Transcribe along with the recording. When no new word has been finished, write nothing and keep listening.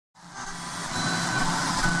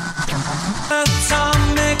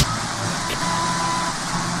Atomic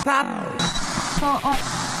Pop.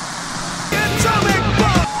 Atomic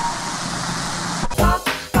Pop.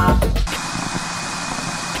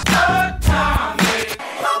 Atomic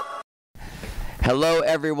Pop. Hello,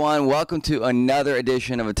 everyone. Welcome to another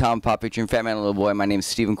edition of Atomic Pop featuring Fat Man and Little Boy. My name is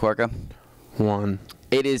Stephen Korka.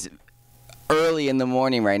 It is early in the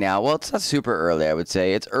morning right now. Well, it's not super early, I would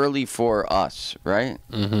say. It's early for us, right?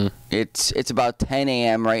 Mm-hmm. It's about 10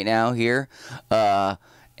 a.m. right now here.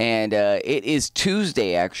 And it is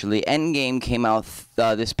Tuesday, actually. Endgame came out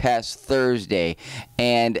this past Thursday.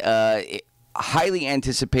 And highly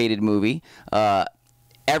anticipated movie.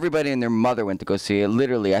 Everybody and their mother went to go see it.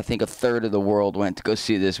 Literally, I think a third of the world went to go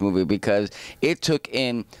see this movie because it took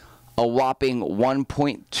in a whopping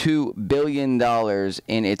 $1.2 billion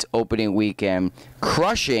in its opening weekend,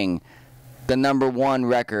 crushing the #1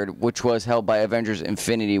 record, which was held by Avengers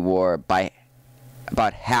Infinity War, by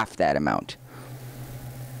about half that amount.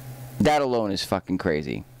 That alone is fucking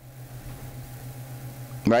crazy.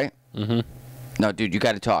 Right? Mm-hmm. No, dude, you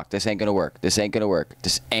got to talk. This ain't going to work. This ain't going to work.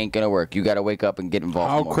 This ain't going to work. You got to wake up and get involved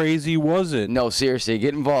How more. crazy was it? No, seriously,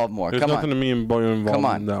 get involved more. There's Come nothing on. to me involved Come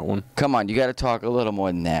on. in that one. Come on, you got to talk a little more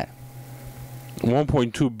than that.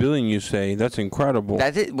 1.2 billion, you say? That's incredible.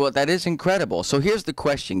 That is incredible. So here's the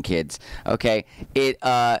question, kids. Okay,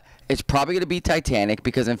 it's probably going to be Titanic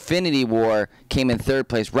because Infinity War came in third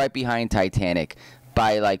place, right behind Titanic,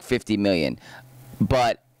 by like 50 million.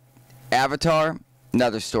 But Avatar,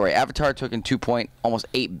 another story. Avatar took in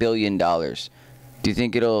almost $8 billion. Do you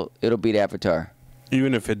think it'll beat Avatar?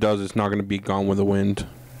 Even if it does, it's not going to be Gone with the Wind.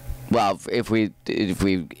 Well, if we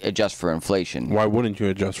adjust for inflation. Why wouldn't you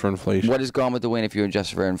adjust for inflation? What is Gone with the Wind if you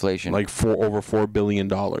adjust for inflation? Like over $4 billion.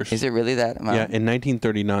 Is it really that amount? Yeah, in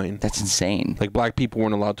 1939. That's insane. Like, black people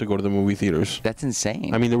weren't allowed to go to the movie theaters. That's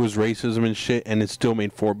insane. I mean, there was racism and shit, and it still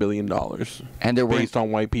made $4 billion. And there based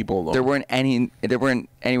on white people alone. There weren't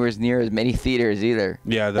anywhere near as many theaters either.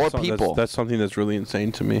 Yeah, that's something that's really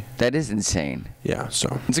insane to me. That is insane. Yeah,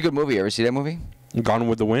 so. It's a good movie. You ever see that movie? Gone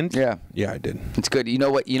with the Wind? Yeah. Yeah, I did. It's good. You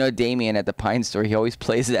know what? You know Damien at the Pine Store, he always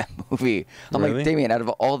plays that movie. I'm Really? like, Damien, out of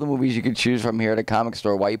all the movies you could choose from here at a comic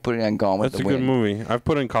store, why are you putting on Gone with the Wind? That's a good movie. I've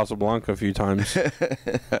put in Casablanca a few times.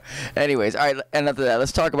 Anyways, all right, enough of that.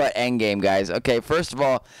 Let's talk about Endgame, guys. Okay, first of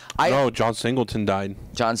all, No, John Singleton died.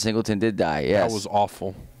 John Singleton did die, yes. That was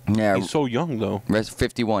awful. Yeah. He's so young, though.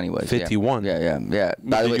 51 he was. 51? Yeah.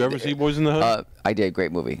 Did you ever see Boys in the Hood? I did.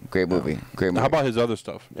 Great movie. Great movie. How about his other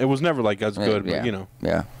stuff? It was never like as good, but you know.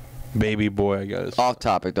 Yeah. Baby Boy, I guess. Off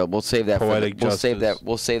topic though. We'll save that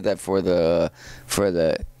we'll save that for the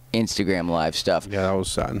Instagram live stuff. Yeah, that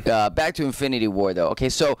was sad. Back to Infinity War though. Okay,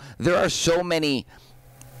 so there are so many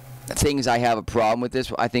things I have a problem with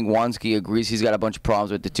this. I think Wansky agrees. He's got a bunch of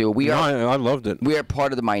problems with it too. I loved it. We are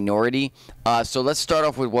part of the minority. So let's start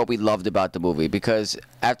off with what we loved about the movie, because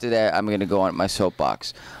after that I'm going to go on my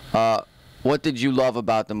soapbox. What did you love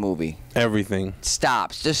about the movie? Everything.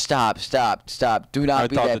 Stop. Just stop. Do not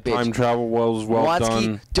be that bitch. I thought the time travel was well Wansky,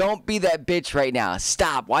 done. don't be that bitch right now.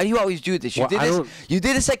 Stop. Why do you always do this? You Well, did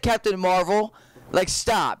this at Captain Marvel. Like,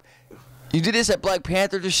 stop. You did this at Black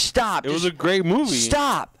Panther. Just stop. It was a great movie.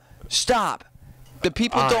 Stop. The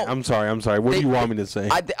people don't. I'm sorry. What do you want me to say?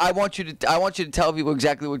 I want you to tell people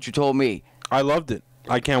exactly what you told me. I loved it.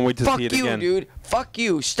 I can't wait to see it again. Fuck you, dude. Fuck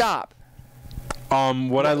you. Stop.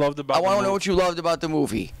 What I loved about I want to know what you loved about the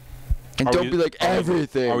movie. And don't be like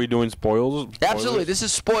everything. Are we doing spoilers? Absolutely. This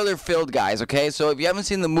is spoiler-filled, guys, okay? So if you haven't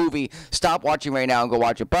seen the movie, stop watching right now and go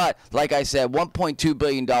watch it. But, like I said, $1.2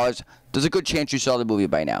 billion, there's a good chance you saw the movie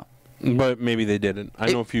by now. But maybe they didn't.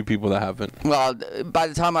 I know a few people that haven't. Well, by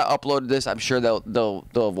the time I uploaded this, I'm sure they'll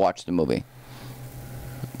have watched the movie.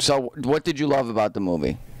 So, what did you love about the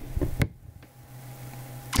movie?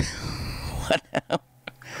 What now?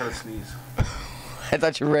 Gotta sneeze. I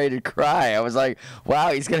thought you were ready to cry. I was like,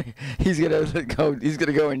 wow, he's gonna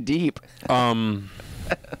go in deep.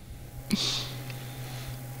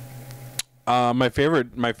 My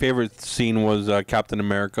favorite scene was Captain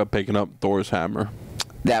America picking up Thor's hammer.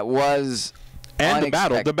 That was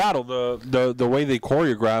unexpected. The battle, the way they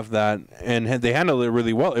choreographed that, and they handled it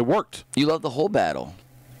really well. It worked. You loved the whole battle.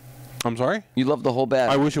 I'm sorry? You loved the whole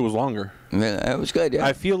battle. I wish it was longer. Yeah, it was good, yeah.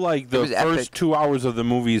 I feel like the first 2 hours of the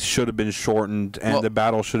movies should have been shortened, and the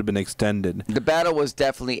battle should have been extended. The battle was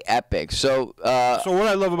definitely epic. So what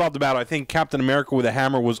I love about the battle, I think Captain America with a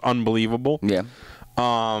hammer was unbelievable. Yeah.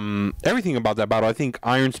 Everything about that battle. I think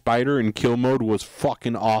Iron Spider in kill mode was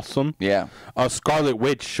fucking awesome. Yeah. Scarlet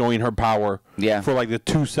Witch showing her power Yeah. For like the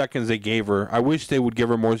 2 seconds they gave her. I wish they would give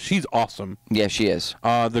her more. She's awesome. Yeah, she is.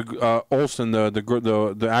 The Olsen,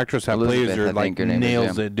 the actress that plays Elizabeth, her, I like think her name is,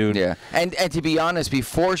 nails yeah. it, dude. Yeah. And to be honest,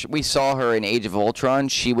 before we saw her in Age of Ultron,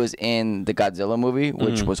 she was in the Godzilla movie,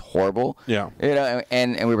 which was horrible. Yeah. You know,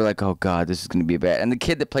 and we were like, oh god, this is gonna be bad. And the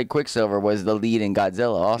kid that played Quicksilver was the lead in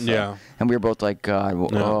Godzilla also. Yeah. And we were both like, God,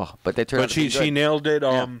 oh, but they turned out to be she good. nailed it.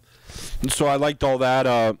 So I liked all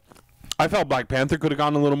that. I felt Black Panther could have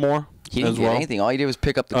gone a little more. He didn't as get well. anything. All he did was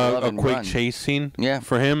pick up the glove A and quick run. chase scene. Yeah.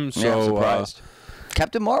 For him. So Yeah, I'm surprised.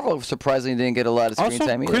 Captain Marvel surprisingly didn't get a lot of screen also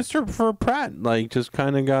time either. Christopher Pratt just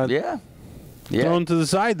kind of got thrown to the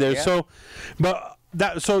side there. Yeah.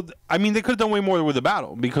 So, I mean, they could have done way more with the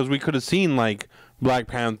battle because we could have seen like Black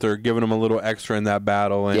Panther giving him a little extra in that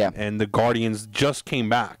battle, and the Guardians just came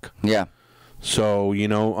back. Yeah. So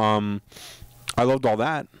I loved all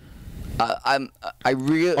that. I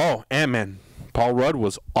really. Oh, Ant-Man. Paul Rudd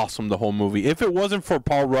was awesome the whole movie. If it wasn't for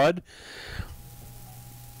Paul Rudd,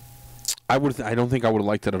 I don't think I would have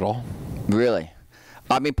liked it at all. Really?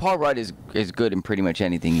 I mean, Paul Rudd is good in pretty much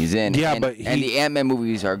anything he's in. Yeah, and, but and the Ant-Man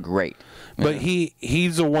movies are great. But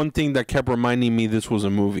he's the one thing that kept reminding me this was a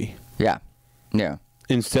movie. Yeah. Yeah.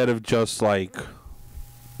 Instead of just like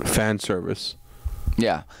fan service.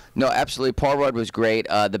 Yeah. No, absolutely. Paul Rudd was great.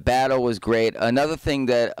 The battle was great. Another thing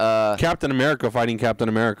that Captain America fighting Captain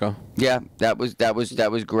America. Yeah, that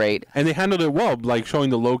was great. And they handled it well, like showing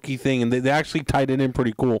the Loki thing, and they actually tied it in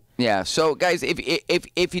pretty cool. Yeah. So, guys,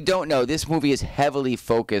 if you don't know, this movie is heavily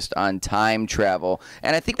focused on time travel,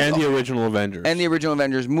 and I think the original Avengers. And the original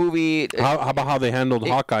Avengers movie. How about how they handled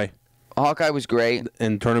Hawkeye? Hawkeye was great.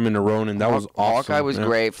 And turn him into Ronin. That was awesome. Hawkeye was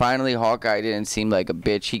great. Finally, Hawkeye didn't seem like a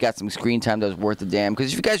bitch. He got some screen time that was worth a damn.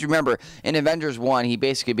 Because if you guys remember, in Avengers 1, he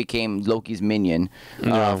basically became Loki's minion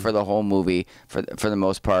for the whole movie, for the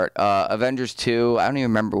most part. Avengers 2, I don't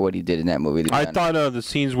even remember what he did in that movie. I thought the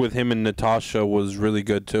scenes with him and Natasha was really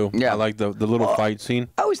good, too. Yeah. I like the little fight scene.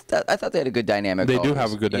 I thought they had a good dynamic. They do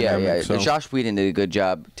have a good dynamic. Yeah. So. Josh Whedon did a good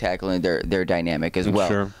job tackling their dynamic as well.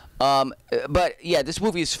 Sure. But yeah, this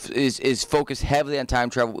movie is focused heavily on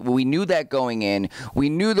time travel. We knew that going in. We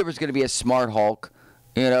knew there was going to be a smart Hulk.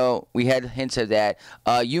 You know, we had hints of that.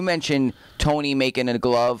 You mentioned Tony making a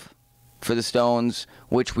glove for the Stones,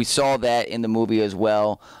 which we saw that in the movie as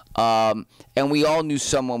well. And we all knew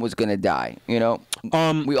someone was going to die. You know,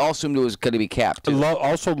 we all assumed it was going to be Cap. Too.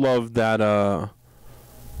 Also love that.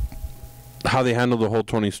 How they handled the whole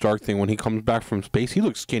Tony Stark thing when he comes back from space. He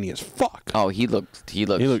looks skinny as fuck. Oh, he looked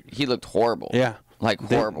horrible. Yeah, like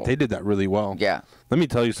horrible. They did that really well. Yeah. Let me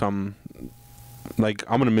tell you something. Like,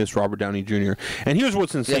 I'm gonna miss Robert Downey Jr. And here's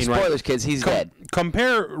what's insane, spoilers, right? kids. He's dead.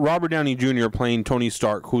 Compare Robert Downey Jr. playing Tony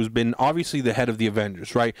Stark, who's been obviously the head of the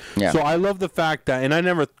Avengers, right? Yeah. So I love the fact that, and I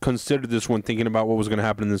never considered this when thinking about what was going to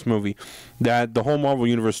happen in this movie, that the whole Marvel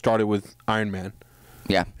universe started with Iron Man.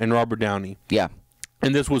 Yeah. And Robert Downey. Yeah.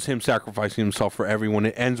 And this was him sacrificing himself for everyone.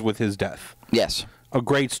 It ends with his death. Yes. A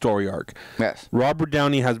great story arc. Yes. Robert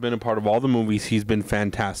Downey has been a part of all the movies. He's been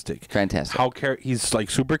fantastic. Fantastic. He's like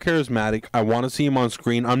super charismatic. I want to see him on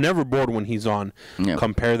screen. I'm never bored when he's on. Yeah.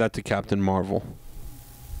 Compare that to Captain Marvel.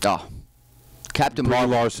 Oh. Captain Brie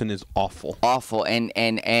Marvel. Larson is awful. Awful. And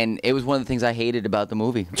it was one of the things I hated about the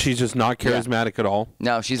movie. She's just not charismatic at all.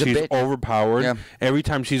 No, she's a bitch. Overpowered. Yeah. Every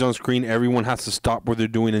time she's on screen, everyone has to stop what they're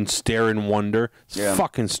doing and stare in wonder. It's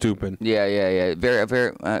fucking stupid. Yeah. Very,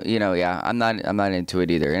 very. I'm not into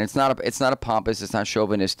it either. And it's not a pompous. It's not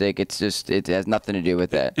chauvinistic. It's just it has nothing to do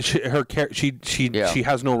with that. She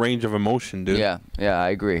has no range of emotion, dude. Yeah.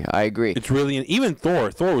 I agree. It's really even Thor.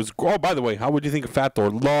 Thor was. Oh, by the way, how would you think of Fat Thor?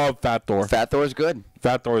 Love Fat Thor. Fat Thor is good.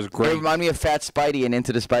 Fat Thor is great. It reminded me of Fat Spidey in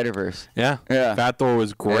Into the Spider-Verse. Yeah. Fat Thor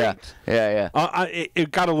was great. Yeah.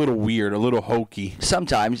 It got a little weird, a little hokey.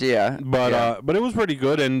 Sometimes, yeah. But it was pretty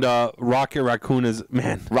good. And Rocket Raccoon is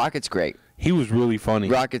Rocket's great. He was really funny.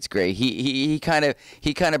 Rocket's great. He kind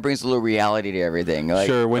of brings a little reality to everything. Like,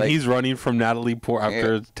 sure. When he's running from Natalie Portman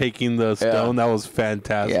after taking the stone, that was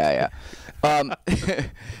fantastic. Yeah.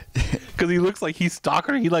 Because he looks like he's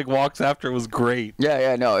stalking her. He like walks after. It was great.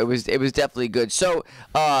 Yeah. No, it was definitely good. So,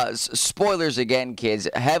 spoilers again, kids.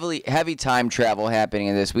 Heavy time travel happening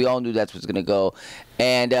in this. We all knew that's what's gonna go,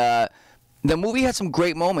 and the movie had some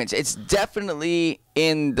great moments. It's definitely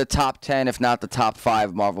in the top 10, if not the top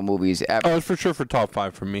 5 Marvel movies ever. Oh, it's for sure for top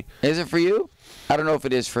 5 for me. Is it for you? I don't know if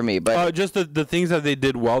it is for me, but just the things that they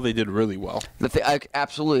did well, they did really well.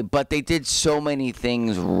 Absolutely, but they did so many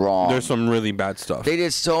things wrong. There's some really bad stuff. They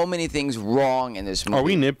did so many things wrong in this movie. Are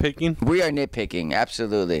we nitpicking? We are nitpicking,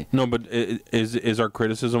 absolutely. No, but is our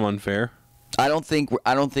criticism unfair? I don't think.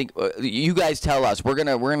 You guys tell us. We're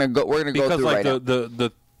gonna go through like right now.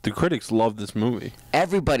 the the critics love this movie.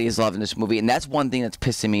 Everybody is loving this movie, and that's one thing that's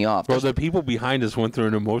pissing me off. Bro, the people behind us went through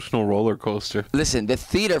an emotional roller coaster. Listen, the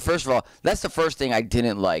theater, first of all, that's the first thing I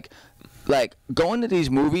didn't like. Like, going to these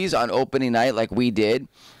movies on opening night like we did,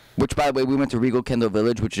 which, by the way, we went to Regal Kendall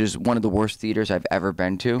Village, which is one of the worst theaters I've ever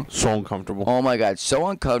been to. So uncomfortable. Oh, my God. So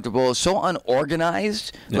uncomfortable. So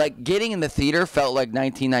unorganized. Yeah. Like, getting in the theater felt like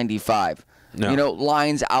 1995. Yeah. You know,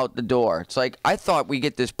 lines out the door. It's like, I thought we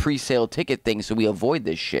get this pre-sale ticket thing so we avoid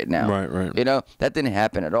this shit now. Right. You know, that didn't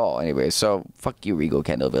happen at all. Anyway, so fuck you, Regal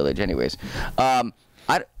Kendall Village. Anyways, I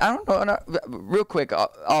don't know. Real quick,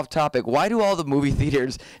 off topic. Why do all the movie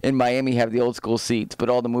theaters in Miami have the old school seats, but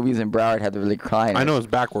all the movies in Broward have the recliners? I know it's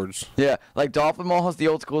backwards. Yeah, like Dolphin Mall has the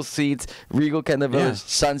old school seats. Regal Kendall Village,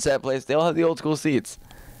 Sunset Place, they all have the old school seats.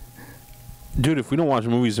 Dude, if we don't watch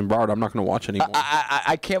movies in Broward, I'm not going to watch anymore.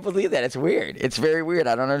 I can't believe that. It's weird. It's very weird.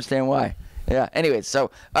 I don't understand why. Yeah. Anyways,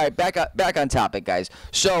 so all right, back on topic, guys.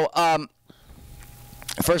 So,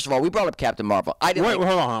 first of all, we brought up Captain Marvel. Wait, hold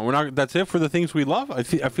on. We're not. That's it for the things we love. I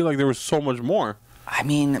feel like there was so much more. I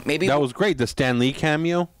mean, maybe that was great. The Stan Lee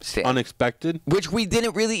cameo, unexpected, which we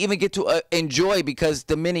didn't really even get to enjoy because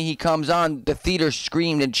the minute he comes on, the theater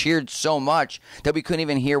screamed and cheered so much that we couldn't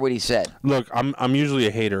even hear what he said. Look, I'm usually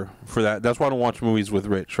a hater for that. That's why I don't watch movies with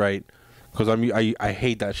Rich, right? Because I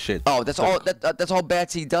hate that shit. Oh, that's all. That's all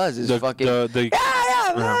Batsy does is fucking the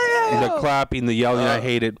clapping, the yelling. I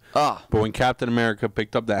hate it. But when Captain America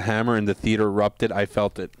picked up that hammer and the theater erupted, I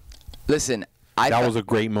felt it. Listen. That was a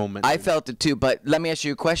great moment. I felt it too, but let me ask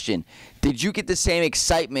you a question. Did you get the same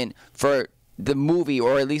excitement for the movie,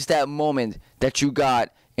 or at least that moment, that you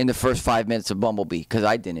got in the first 5 minutes of Bumblebee? Because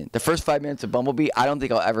I didn't. The first 5 minutes of Bumblebee, I don't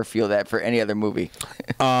think I'll ever feel that for any other movie.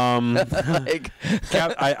 Captain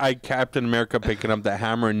America picking up that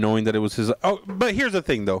hammer and knowing that it was his... Oh, but here's the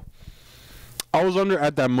thing, though. I was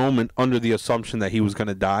at that moment under the assumption that he was going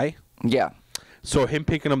to die. Yeah. So him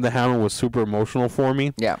picking up the hammer was super emotional for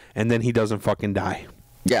me. Yeah. And then he doesn't fucking die.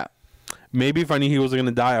 Yeah. Maybe if I knew he wasn't going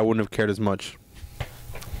to die, I wouldn't have cared as much.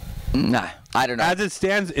 Nah, I don't know. As it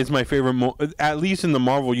stands, it's my favorite at least in the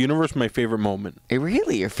Marvel Universe, my favorite moment.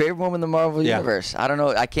 Really? Your favorite moment in the Marvel Universe? I don't know.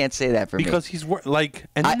 I can't say that for me. Because he's like...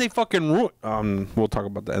 And then they fucking ruin... we'll talk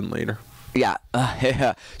about the end later. Yeah.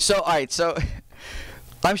 Yeah. So, all right. So...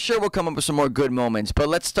 I'm sure we'll come up with some more good moments, but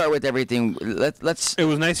let's start with everything. Let's. It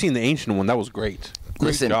was nice seeing the Ancient One. That was great.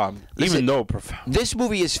 Great job. Even though this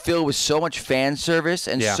movie is filled with so much fan service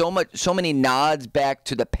and so many nods back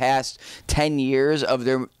to the past 10 years of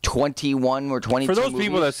their 21 or 22 For those movies.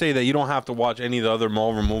 people that say that you don't have to watch any of the other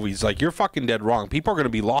Marvel movies, like, you're fucking dead wrong. People are going to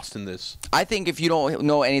be lost in this. I think if you don't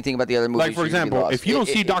know anything about the other movies, like, for example, if you don't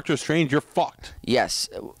see Doctor Strange, you're fucked. Yes.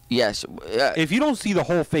 If you don't see the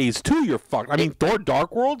whole Phase 2, you're fucked. I mean, Thor: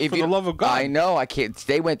 Dark World, for the love of God. I know. I can't.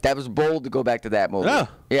 That was bold to go back to that movie. Yeah.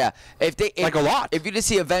 Yeah. Like a lot. If you just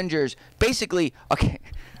see Avengers, basically, okay.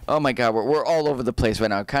 Oh my God, we're all over the place right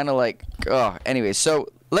now. Kind of like, anyway. So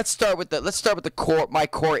let's start with the my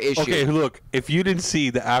core issue. Okay, look. If you didn't see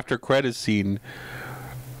the after credits scene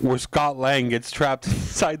where Scott Lang gets trapped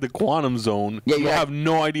inside the quantum zone, you have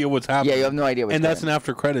no idea what's happening. Yeah, you have no idea what's happening. And that's an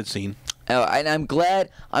after credits scene. And I'm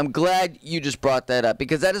glad you just brought that up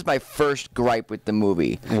because that is my first gripe with the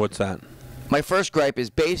movie. What's that? My first gripe is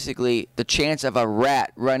basically the chance of a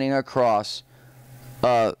rat running across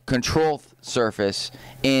a control surface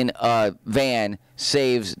in a van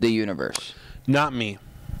saves the universe. Not me.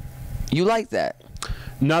 You like that?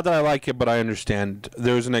 Not that I like it, but I understand.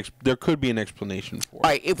 There could be an explanation for it. All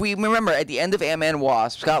right, if we remember, at the end of Ant-Man and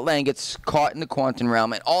Wasp, Scott Lang gets caught in the quantum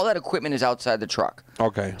realm, and all that equipment is outside the truck.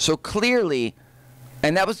 Okay. So clearly,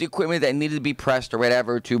 and that was the equipment that needed to be pressed or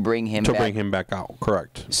whatever to bring him back. To bring him back out,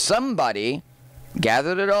 correct. Somebody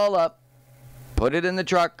gathered it all up, put it in the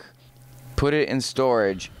truck, put it in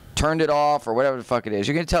storage, turned it off, or whatever the fuck it is.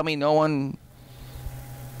 You're going to tell me no one...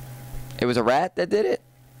 It was a rat that did it?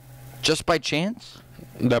 Just by chance?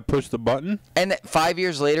 That pushed the button? And that 5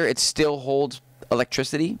 years later, it still holds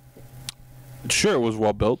electricity? Sure, it was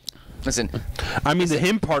well built. Listen. I mean, the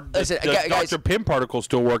Dr. Pym particles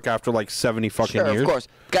still work after like 70 fucking years. Sure, of course.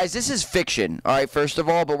 Guys, this is fiction, all right, first of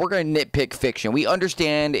all, but we're going to nitpick fiction. We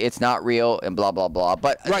understand it's not real and blah, blah, blah.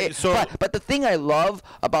 But but the thing I love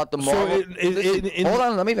about the Marvel... hold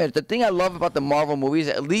on, let me finish. The thing I love about the Marvel movies,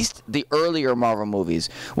 at least the earlier Marvel movies,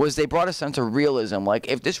 was they brought a sense of realism. Like,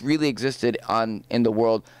 if this really existed in the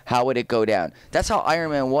world, how would it go down? That's how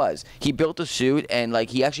Iron Man was. He built a suit, and like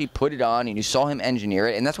he actually put it on, and you saw him engineer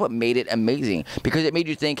it, and that's what made it amazing. Because it made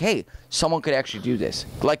you think, hey, someone could actually do this.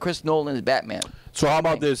 Like Chris Nolan's Batman. So how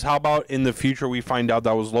about this? How about in the future we find out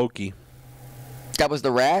that was Loki? That was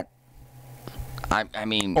the rat? I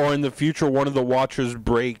mean, or in the future, one of the Watchers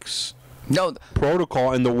breaks no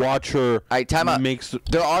protocol, and the Watcher time out. makes.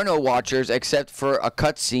 There are no Watchers except for a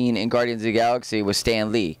cutscene in Guardians of the Galaxy with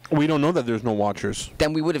Stan Lee. We don't know that there's no Watchers.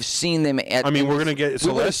 Then we would have seen them at. I mean, we're gonna get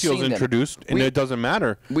Celestials introduced, and it doesn't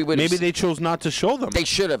matter. Maybe they chose not to show them. They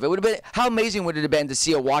should have. It would have been. How amazing would it have been to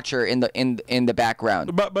see a Watcher in the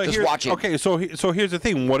background? But just watching. Okay, so here's the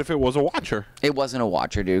thing. What if it was a Watcher? It wasn't a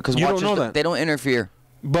Watcher, dude. Because Watchers don't know that. They don't interfere.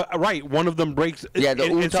 But right, one of them breaks. Yeah, the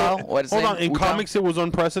Utah. Hold on. In comics, it was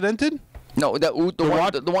unprecedented. No, the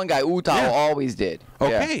one guy, Utah, always did.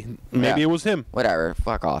 Okay, maybe it was him. Whatever,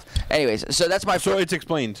 fuck off. Anyways, so that's my. So it's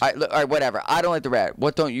explained. All right, whatever. I don't like the rat.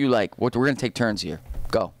 What don't you like? We're gonna take turns here.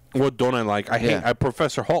 Go. What don't I like? I hate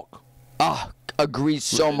Professor Hulk. Ah, agree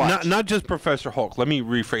so much. Not just Professor Hulk. Let me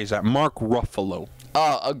rephrase that. Mark Ruffalo.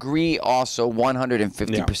 Agree also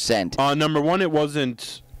 150%. Number one, it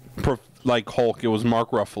wasn't like Hulk. It was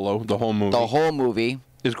Mark Ruffalo. The whole movie. The whole movie.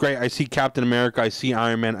 It's great. I see Captain America. I see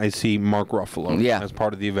Iron Man. I see Mark Ruffalo as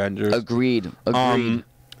part of the Avengers. Agreed.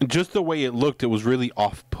 Just the way it looked, it was really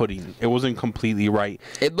off-putting. It wasn't completely right.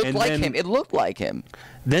 It looked like him. It looked like him.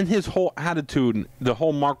 Then his whole attitude, the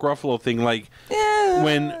whole Mark Ruffalo thing, like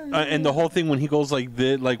when and the whole thing when he goes like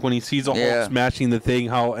this, like when he sees a Hulk smashing the thing,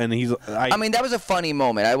 and he's. I mean, that was a funny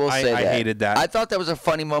moment. I will say that. I hated that. I thought that was a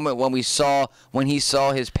funny moment when he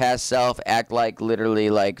saw his past self act like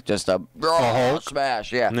literally like just a Hulk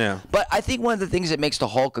smash. Yeah. But I think one of the things that makes the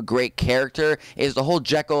Hulk a great character is the whole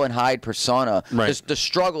Jekyll and Hyde persona. Right. The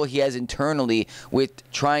struggle he has internally with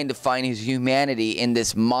trying to find his humanity in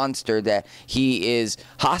this monster that he is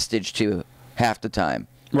hostage to half the time.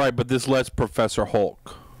 Right, but this lets Professor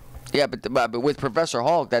Hulk. Yeah, but with Professor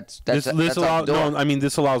Hulk, this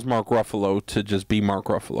allows Mark Ruffalo to just be Mark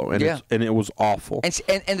Ruffalo, and it was awful.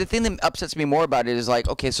 And the thing that upsets me more about it is like,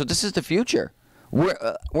 okay, so this is the future. We're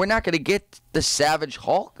not going to get the Savage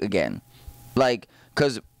Hulk again, like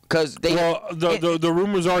because they. Well, the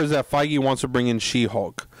rumors are is that Feige wants to bring in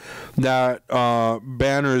She-Hulk, that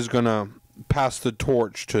Banner is going to pass the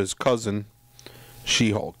torch to his cousin,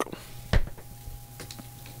 She-Hulk.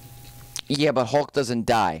 Yeah, but Hulk doesn't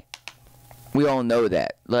die. We all know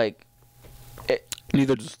that.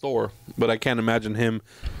 Neither does Thor, but I can't imagine him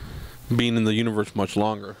being in the universe much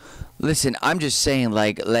longer. Listen, I'm just saying,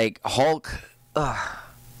 like Hulk,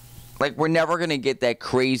 we're never gonna get that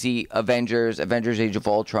crazy Avengers Age of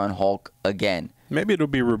Ultron Hulk again. Maybe it'll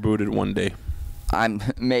be rebooted one day.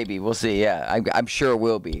 Maybe we'll see. Yeah, I'm sure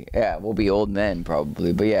we'll be. Yeah, we'll be old men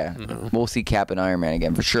probably, but yeah, we'll see Cap and Iron Man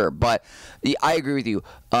again for sure. But I agree with you.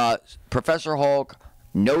 Professor Hulk,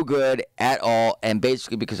 no good at all, and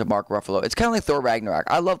basically because of Mark Ruffalo. It's kind of like Thor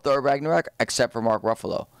Ragnarok. I love Thor Ragnarok except for Mark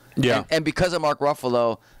Ruffalo. Yeah, and because of Mark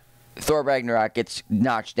Ruffalo, Thor Ragnarok gets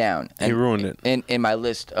notched down. He ruined it in my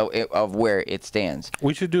list of where it stands.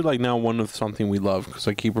 We should do like now one of something we love because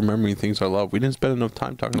I keep remembering things I love. We didn't spend enough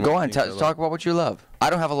time talking about. Go on, talk about what you love. I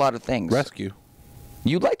don't have a lot of things. Rescue.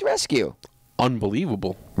 You liked Rescue?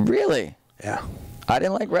 Unbelievable. Really? Yeah. I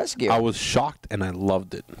didn't like Rescue. I was shocked and I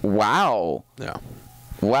loved it. Wow. Yeah.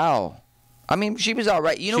 Wow. I mean, she was all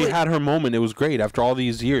right. You know, she had her moment. It was great after all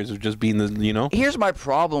these years of just being Here's my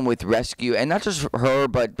problem with Rescue, and not just her,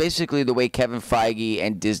 but basically the way Kevin Feige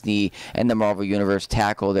and Disney and the Marvel Universe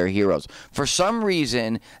tackle their heroes. For some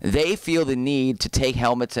reason, they feel the need to take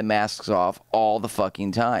helmets and masks off all the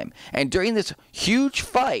fucking time. And during this huge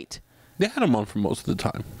fight, they had them on for most of the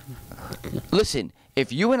time. Listen,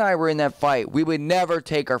 if you and I were in that fight, we would never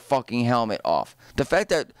take our fucking helmet off. The fact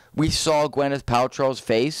that we saw Gwyneth Paltrow's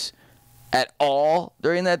face at all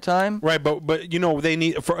during that time, right? But they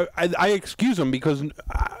need. I excuse them because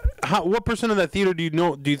what percent of that theater do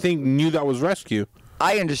you think knew that was Rescue?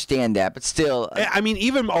 I understand that, but still, I mean,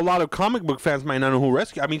 even a lot of comic book fans might not know who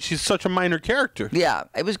Rescue. I mean, she's such a minor character. Yeah,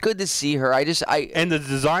 it was good to see her. And the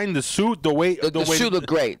design, the suit, the way the suit looked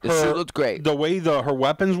great. The suit looked great. The way her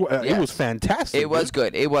weapons, it was fantastic. It was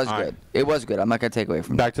good. It was good. It was good. I'm not gonna take away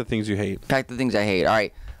from Back to things you hate. Back to things I hate. All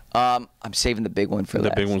right. I'm saving the big one for last.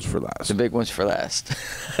 The big one's for last. The big one's for last.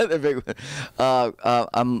 The big one.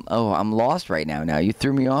 I'm lost right now. Now you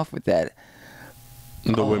threw me off with that.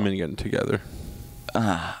 The women getting together.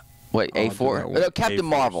 What A4? Captain A4s.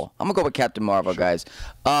 Marvel. I'm gonna go with Captain Marvel, sure. Guys.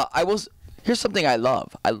 Here's something I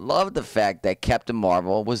love. I love the fact that Captain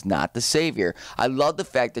Marvel was not the savior. I love the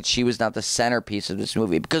fact that she was not the centerpiece of this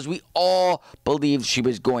movie because we all believed she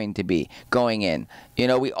was going to be going in.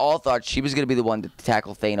 We all thought she was going to be the one to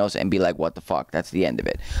tackle Thanos and be like, what the fuck? That's the end of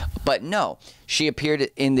it. But no, she appeared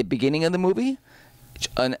in the beginning of the movie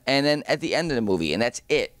and then at the end of the movie, and that's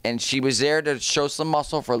it. And she was there to show some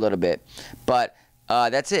muscle for a little bit. But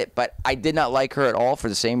That's it. But I did not like her at all for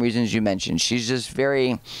the same reasons you mentioned. She's just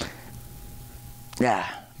very,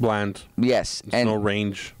 bland. Yes, There's no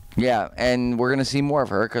range. Yeah, and we're gonna see more of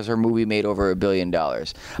her because her movie made over $1 billion.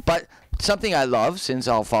 But something I love, since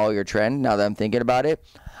I'll follow your trend now that I'm thinking about it,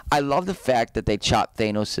 I love the fact that they chopped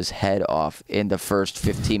Thanos' head off in the first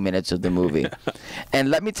 15 minutes of the movie.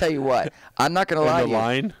 And let me tell you what, I'm not gonna lie to you.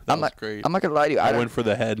 Line? That was great. I'm not gonna lie to you. I went for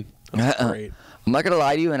the head. That was great. I'm not gonna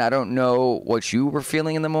lie to you, and I don't know what you were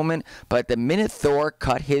feeling in the moment, but the minute Thor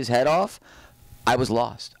cut his head off, I was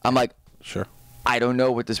lost. I'm like, sure. I don't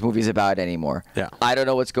know what this movie's about anymore. Yeah. I don't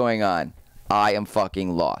know what's going on. I am fucking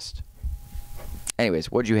lost. Anyways,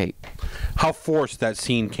 what'd you hate? How forced that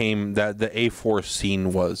scene came, that the A-Force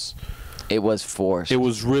scene was. It was forced. It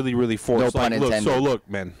was really, really forced. No pun intended. Look,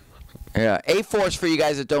 man. Yeah. A-Force, for you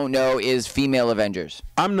guys that don't know, is female Avengers.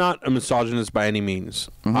 I'm not a misogynist by any means.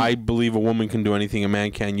 Mm-hmm. I believe a woman can do anything a man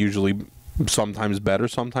can, usually sometimes better,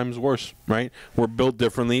 sometimes worse, right? We're built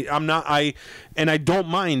differently. I don't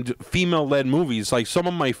mind female-led movies. Like, some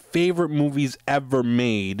of my favorite movies ever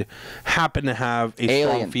made happen to have a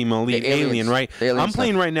strong female lead. Alien, right? I'm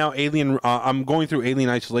playing right now Alien. I'm going through Alien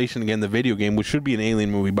Isolation again, the video game, which should be an Alien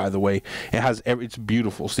movie, by the way. It's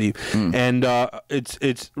beautiful, Steve. And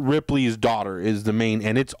it's Ripley's daughter is the main,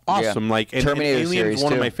 and it's awesome. Yeah. Like, and Terminator Alien is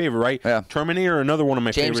one of my favorite, right? Yeah. Terminator, another one of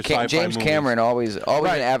my favorite sci-fi James movies. Cameron always an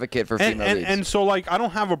advocate for female leads. And so, like, I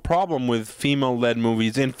don't have a problem with female-led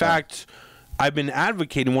movies. In fact, I've been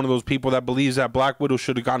advocating, one of those people that believes that Black Widow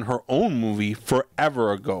should have gotten her own movie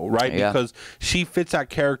forever ago, right? Yeah. Because she fits that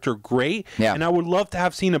character great. Yeah. And I would love to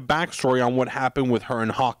have seen a backstory on what happened with her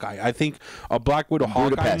and Hawkeye. I think a Black Widow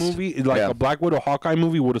Hawkeye movie, a Black Widow Hawkeye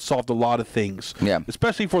movie, would have solved a lot of things. Yeah.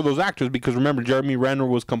 Especially for those actors, because remember, Jeremy Renner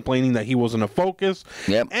was complaining that he wasn't a focus.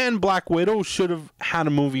 Yep. And Black Widow should have had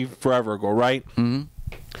a movie forever ago, right? Mm-hmm.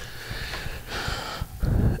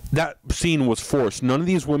 That scene was forced. None of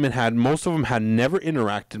these women most of them had never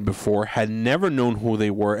interacted before, had never known who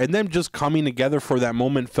they were, and them just coming together for that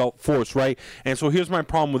moment felt forced, right? And so here's my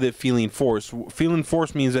problem with it feeling forced. Feeling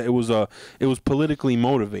forced means that it was politically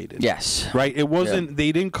motivated. Yes. Right? It wasn't,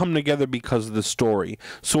 they didn't come together because of the story.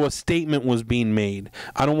 So a statement was being made.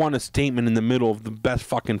 I don't want a statement in the middle of the best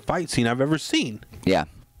fucking fight scene I've ever seen. Yeah.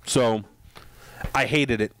 So I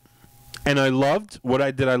hated it. And I loved,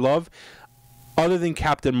 I love? Other than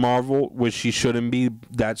Captain Marvel, which she shouldn't be,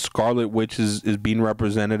 that Scarlet Witch is being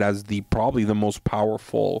represented as probably the most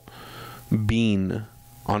powerful being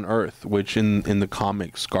on Earth, which in the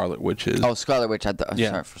comics, Scarlet Witch is. Oh, Scarlet Witch.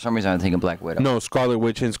 Sorry, for some reason I'm thinking Black Widow. No, Scarlet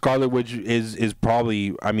Witch. And Scarlet Witch is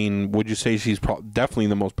probably, I mean, would you say she's definitely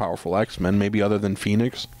the most powerful X-Men, maybe other than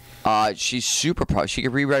Phoenix? She's super powerful. She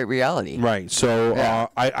can rewrite reality. Right. So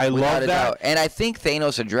I love that. And I think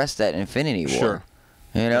Thanos addressed that in Infinity War. Sure.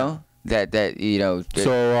 You know? That you know.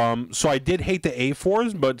 So I did hate the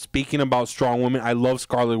A-Force, but speaking about strong women, I love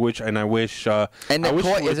Scarlet Witch, and I wish. And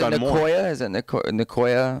Nicoya, is it Nicoya? Is it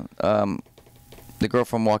Nicoya? The girl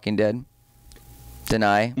from Walking Dead.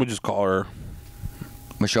 Denai. We'll just call her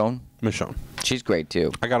Michonne. She's great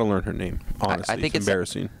too. I gotta learn her name. Honestly, I think it's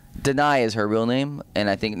embarrassing. Denai is her real name, and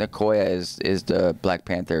I think Nicoya is the Black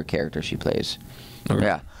Panther character she plays. Okay.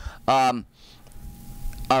 Yeah. All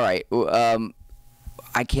right.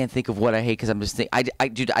 I can't think of what I hate because I'm just thinking.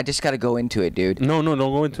 Dude, I just got to go into it, dude. No, don't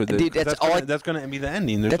go into it. Dude, that's gonna be the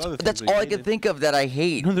ending. That's all I can think of that I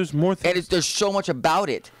hate. No, there's more things. And there's so much about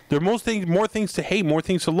it. There are more things to hate, more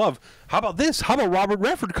things to love. How about this? How about Robert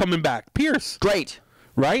Redford coming back? Pierce. Great.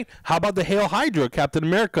 Right? How about the Hail Hydra, Captain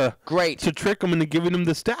America? Great. To trick him into giving him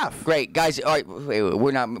the staff. Great, guys. All right, wait,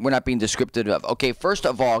 we're not being descriptive of. Okay, first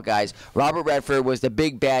of all, guys, Robert Redford was the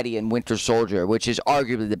big baddie in Winter Soldier, which is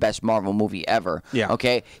arguably the best Marvel movie ever. Yeah.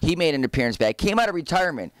 Okay, he made an appearance back. Came out of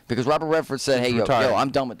retirement because Robert Redford said, "Hey, yo, I'm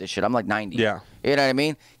done with this shit. I'm like 90." Yeah. You know what I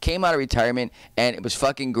mean? Came out of retirement, and it was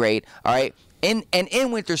fucking great. All right. In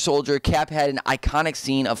Winter Soldier, Cap had an iconic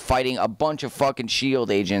scene of fighting a bunch of fucking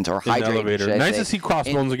SHIELD agents or Hydra agents. Nice to see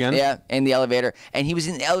Crossbones again. Yeah, in the elevator. And he was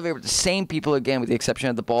in the elevator with the same people again, with the exception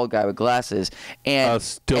of the bald guy with glasses. And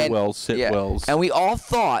Sitwells. And we all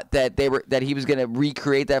thought that he was going to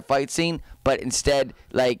recreate that fight scene, but instead,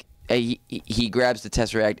 like, he grabs the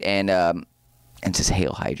Tesseract and says,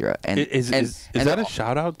 "Hail Hydra." And is that a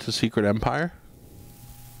shout out to Secret Empire?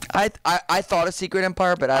 I thought of Secret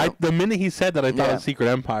Empire, but the minute he said that, I thought of Secret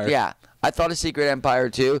Empire. Yeah, I thought of Secret Empire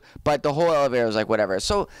too, but the whole elevator was like whatever.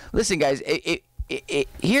 So listen, guys,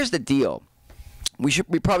 here's the deal.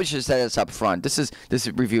 We probably should have said this up front. This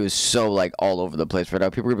review is so like all over the place right now.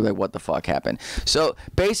 People are gonna be like, "What the fuck happened?" So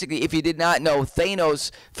basically, if you did not know,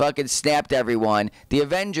 Thanos fucking snapped everyone. The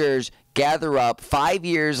Avengers gather up 5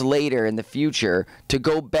 years later in the future to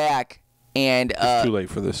go back and It's too late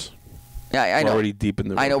for this. Yeah, I know. We're already deep in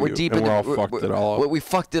the I know we're review, deep and in we're the. all fucked it all up. We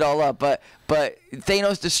fucked it all up, but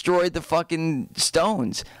Thanos destroyed the fucking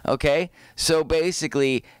stones. Okay, so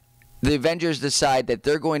basically, the Avengers decide that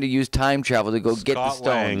they're going to use time travel to go get the Scott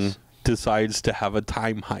Lang stones. decides to have a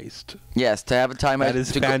time heist. Yes, to have a time That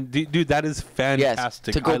heist. is dude. That is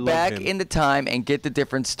fantastic. Yes, to go I love back him. into time and get the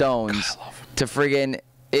different stones to friggin'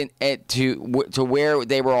 to where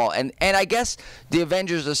they were all, and I guess the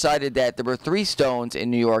Avengers decided that there were 3 stones in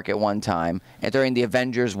New York at one time, and during the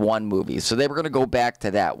Avengers 1 movie, so they were gonna go back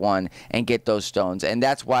to that one and get those stones, and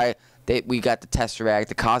that's why we got the Tesseract,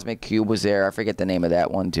 the Cosmic Cube was there. I forget the name of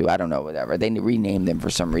that one too. I don't know, whatever. They renamed them for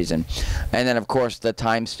some reason, and then of course the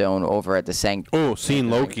Time Stone over at the Oh, seeing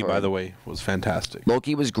Loki, by the way, was fantastic.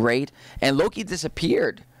 Loki was great, and Loki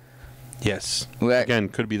disappeared. Yes. Well, Again,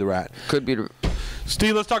 could be the rat. Could be.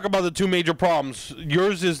 Steve, let's talk about the 2 major problems.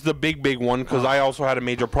 Yours is the big one, because I also had a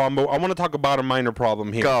major problem, but I want to talk about a minor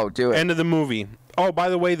problem here. Go, do it. End of the movie. Oh, by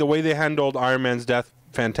the way they handled Iron Man's death,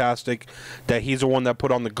 fantastic. That he's the one that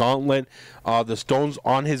put on the gauntlet. The stones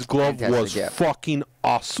on his glove Fantastic, was yeah. fucking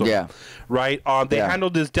awesome. Yeah. Right? They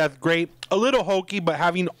handled his death great. A little hokey, but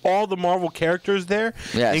having all the Marvel characters there,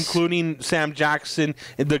 Yes. including Sam Jackson,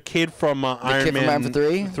 the kid from Iron Man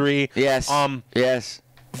 3. Yes. Yes.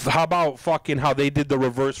 How about fucking how they did the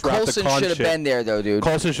reverse Coulson Rathacon should have shit? been there, though, dude.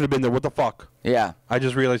 Coulson should have been there. What the fuck? Yeah. I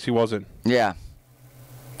just realized he wasn't. Yeah.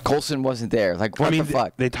 Coulson wasn't there. Like, what the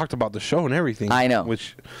fuck? They talked about the show and everything. I know.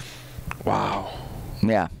 Which, wow.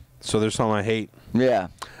 Yeah. So there's something I hate. Yeah.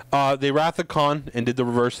 They Rathacon and did the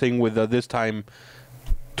reverse thing with this time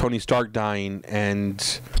Tony Stark dying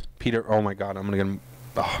and Peter. Oh my God, I'm gonna get him.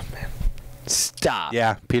 Oh man. Stop.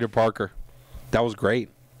 Yeah, Peter Parker. That was great.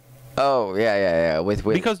 Oh yeah. With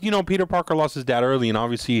Because Peter Parker lost his dad early, and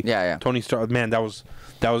obviously Yeah. Tony Stark. Man, that was.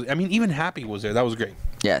 I mean, even Happy was there. That was great.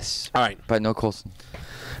 Yes. All right. But no Coulson.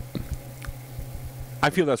 I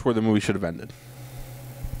feel that's where the movie should have ended.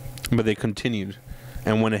 But they continued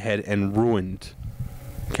and went ahead and ruined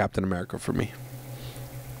Captain America for me.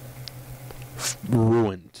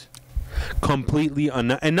 Ruined. Completely. And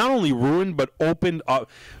not only ruined, but opened up.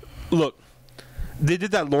 Look. They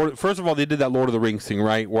did that First of all, they did that Lord of the Rings thing,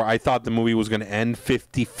 right? Where I thought the movie was going to end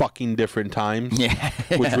 50 fucking different times. Yeah.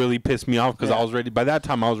 Which really pissed me off because I was ready. By that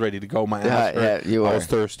time, I was ready to go. My ass hurt. you were. I was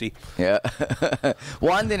thirsty. Yeah.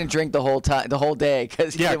 Juan didn't drink the whole day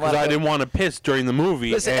because Yeah, because I didn't want to piss during the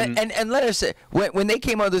movie. Listen, and let us say, when they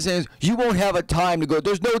came out of this, saying, you won't have a time to go.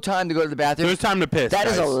 There's no time to go to the bathroom. There's time to piss. That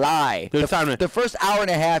is a lie. There's time to. The first hour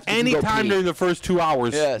and a half. Any time during the first 2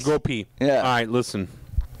 hours, Yes. go pee. Yeah. All right, listen.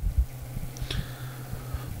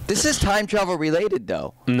 This is time travel related,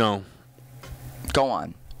 though. No. Go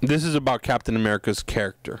on. This is about Captain America's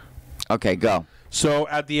character. Okay, go. So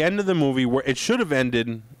at the end of the movie, where it should have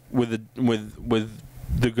ended with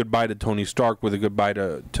the goodbye to Tony Stark, with a goodbye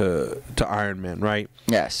to Iron Man, right?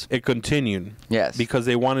 Yes. It continued. Yes. Because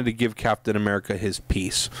they wanted to give Captain America his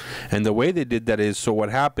piece. And the way they did that is, so what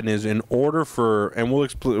happened is, in order for, and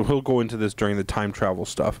we'll go into this during the time travel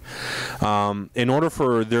stuff, in order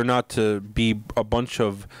for there not to be a bunch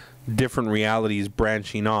of different realities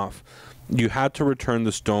branching off, you had to return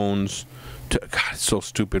the stones to, God, it's so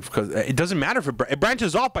stupid, because it doesn't matter if it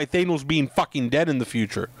branches off by Thanos being fucking dead in the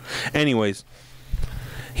future. Anyways,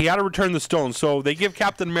 he had to return the stones. So they give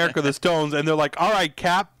Captain America the stones, and they're like, all right,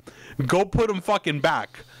 Cap, go put them fucking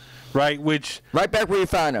back. Right? Which... Right back where you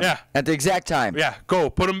found him. Yeah. At the exact time. Yeah, go,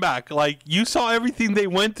 put them back. Like, you saw everything they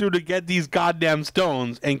went through to get these goddamn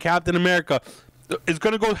stones, and Captain America is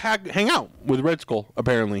going to go hang out with Red Skull,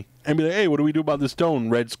 apparently. And be like, hey, what do we do about the stone,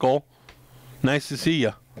 Red Skull? Nice to see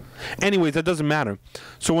you. Anyways, that doesn't matter.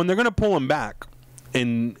 So when they're going to pull him back,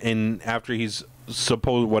 in after he's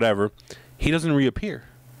supposed whatever, he doesn't reappear.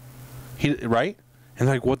 Right? And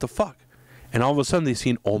they're like, what the fuck? And all of a sudden, they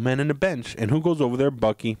see an old man in a bench. And who goes over there?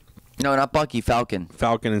 Bucky. No, not Bucky. Falcon.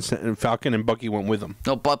 Falcon and Bucky went with him.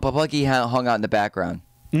 No, but Bucky hung out in the background.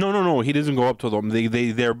 No. He doesn't go up to them.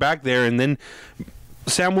 They're back there, and then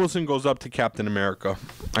Sam Wilson goes up to Captain America.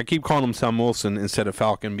 I keep calling him Sam Wilson instead of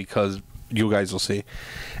Falcon because you guys will see.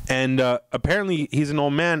 And apparently, he's an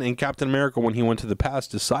old man, and Captain America, when he went to the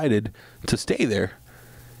past, decided to stay there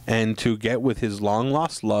and to get with his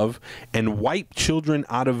long-lost love and wipe children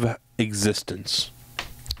out of existence.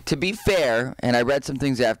 To be fair, and I read some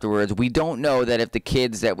things afterwards, we don't know that if the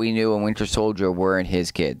kids that we knew in Winter Soldier weren't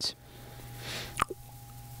his kids.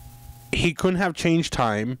 He couldn't have changed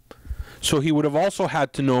time, so he would have also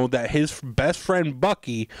had to know that his best friend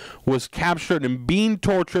Bucky was captured and being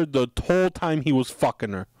tortured the whole time he was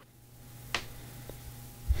fucking her.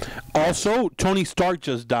 Also, Tony Stark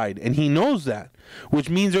just died, and he knows that, which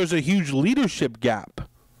means there's a huge leadership gap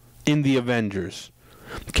in the Avengers.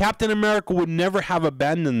 Captain America would never have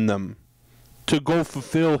abandoned them to go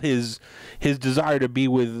fulfill his desire to be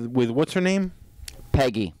with what's her name?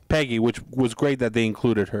 Peggy. Peggy, which was great that they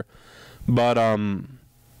included her. But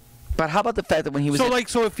how about the fact that when he was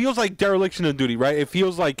so it feels like dereliction of duty, right? It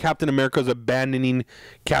feels like Captain America's abandoning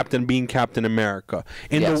being Captain America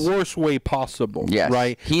in the worst way possible,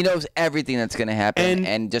 right? He knows everything that's going to happen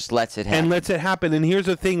and just lets it happen. And here's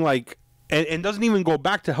the thing, like, and doesn't even go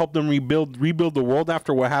back to help them rebuild the world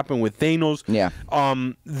after what happened with Thanos. Yeah.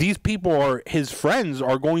 These people his friends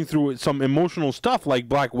are going through some emotional stuff. Like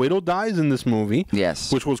Black Widow dies in this movie.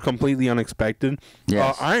 Yes. Which was completely unexpected.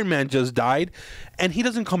 Yes. Iron Man just died, and he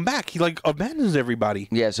doesn't come back. He like abandons everybody.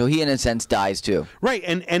 Yeah. So he in a sense dies too. Right.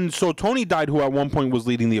 And so Tony died, who at one point was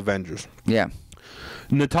leading the Avengers. Yeah.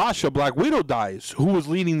 Natasha, Black Widow, dies, who was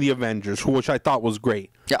leading the Avengers, which I thought was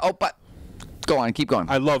great. Yeah. Oh, but. Go on, keep going.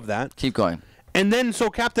 I love that. Keep going. And then,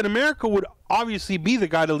 so Captain America would obviously be the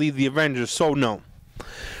guy to lead the Avengers, so no.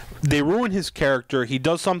 They ruin his character, he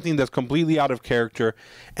does something that's completely out of character,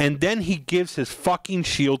 and then he gives his fucking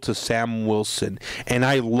shield to Sam Wilson, and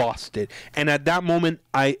I lost it. And at that moment,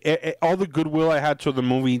 all the goodwill I had to the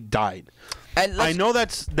movie died. And I know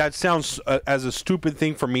that sounds as a stupid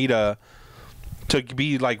thing for me to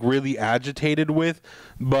be, like, really agitated with,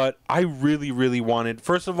 but I really, really wanted,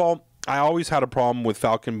 first of all, I always had a problem with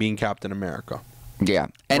Falcon being Captain America. Yeah.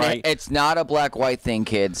 And right? it's not a black-white thing,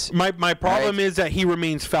 kids. My problem is that he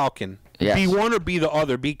remains Falcon. Yes. Be one or be the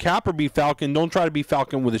other. Be Cap or be Falcon. Don't try to be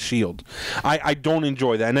Falcon with a shield. I don't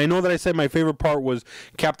enjoy that. And I know that I said my favorite part was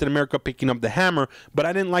Captain America picking up the hammer, but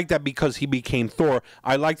I didn't like that because he became Thor.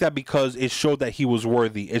 I liked that because it showed that he was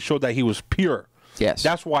worthy. It showed that he was pure. Yes.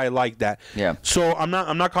 That's why I like that. Yeah. So I'm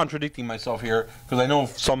not contradicting myself here because I know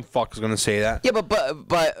some fuck is gonna say that. Yeah,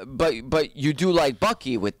 but you do like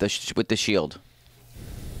Bucky with the shield.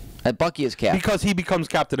 Bucky is Cap because he becomes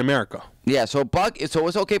Captain America. Yeah. So it's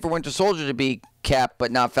okay for Winter Soldier to be Cap,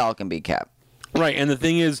 but not Falcon be Cap. Right. And the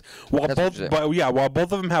thing is, while both of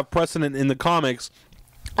them have precedent in the comics,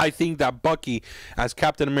 I think that Bucky, as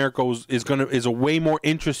Captain America, is a way more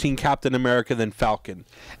interesting Captain America than Falcon.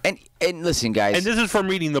 And listen, guys. And this is from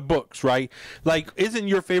reading the books, right? Like, isn't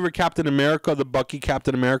your favorite Captain America the Bucky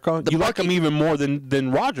Captain America? You like him even more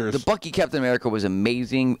than Rogers. The Bucky Captain America was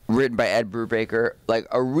amazing, written by Ed Brubaker. Like,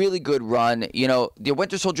 a really good run. You know, the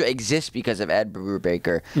Winter Soldier exists because of Ed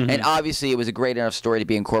Brubaker. Mm-hmm. And obviously, it was a great enough story to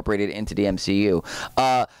be incorporated into the MCU.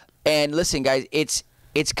 And listen, guys,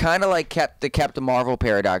 it's kind of like the Captain Marvel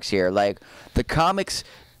paradox here. Like, the comics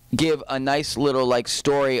give a nice little, like,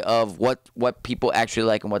 story of what people actually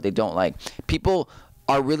like and what they don't like. People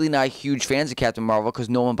are really not huge fans of Captain Marvel because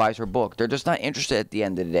no one buys her book. They're just not interested at the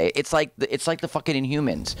end of the day. It's like the fucking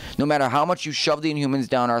Inhumans. No matter how much you shove the Inhumans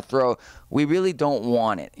down our throat, we really don't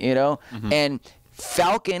want it, you know? Mm-hmm. And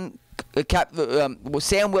Falcon...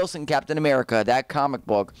 Sam Wilson, Captain America, that comic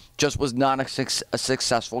book just was not a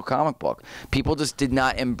successful comic book. People just did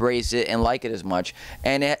not embrace it and like it as much.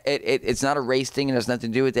 And it's not a race thing. It has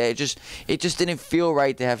nothing to do with that. It just didn't feel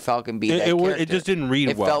right to have Falcon be that character. It just didn't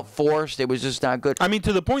read well. It felt forced. It was just not good. I mean,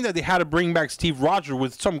 to the point that they had to bring back Steve Rogers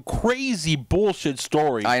with some crazy bullshit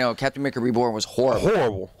story. I know. Captain America Reborn was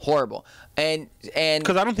horrible. Horrible. And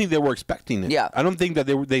because I don't think they were expecting it. Yeah. I don't think that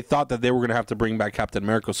they thought that they were going to have to bring back Captain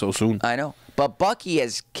America so soon. I know. But Bucky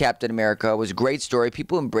as Captain America was a great story.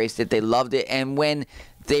 People embraced it. They loved it. And when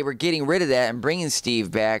they were getting rid of that and bringing Steve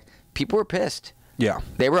back, people were pissed. Yeah.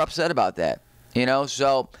 They were upset about that. You know?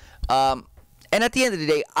 So, and at the end of the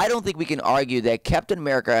day, I don't think we can argue that Captain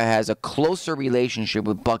America has a closer relationship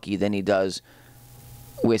with Bucky than he does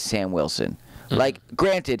with Sam Wilson. Like,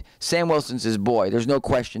 granted, Sam Wilson's his boy. There's no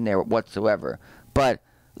question there whatsoever. But,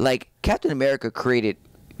 like, Captain America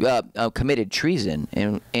committed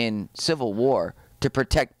treason in Civil War to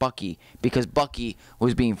protect Bucky because Bucky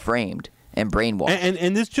was being framed and brainwashed.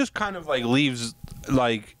 And this just kind of, like, leaves,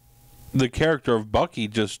 like, the character of Bucky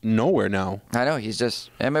just nowhere now. I know. He's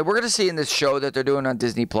just... I mean, we're going to see in this show that they're doing on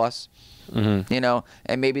Disney+. You know,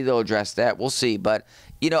 and maybe they'll address that. We'll see. But,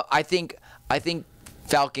 you know, I think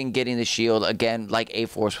Falcon getting the shield again, like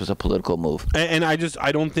A-Force, was a political move, and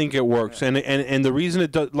I don't think it works. And the reason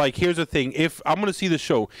it does, like, here's the thing: if I'm gonna see the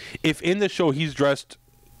show, if in the show he's dressed,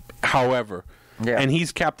 however, and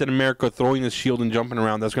he's Captain America throwing his shield and jumping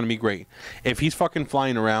around, that's gonna be great. If he's fucking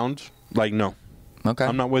flying around, like, no, okay,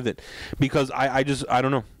 I'm not with it because I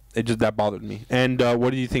don't know. that bothered me. And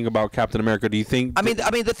what do you think about Captain America? Do you think? I mean,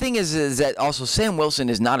 the thing is that also Sam Wilson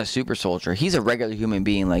is not a super soldier. He's a regular human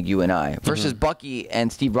being like you and I. Versus Bucky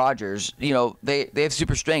and Steve Rogers, you know, they have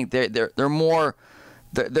super strength. They're more,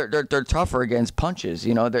 they're tougher against punches.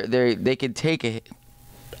 You know, they can take a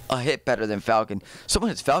hit better than Falcon. Someone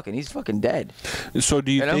hits Falcon, he's fucking dead. So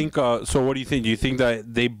do you think? So what do you think? Do you think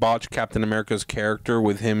that they botched Captain America's character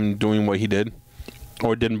with him doing what he did?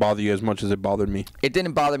 Or it didn't bother you as much as it bothered me? It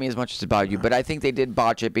didn't bother me as much as it bothered you, but I think they did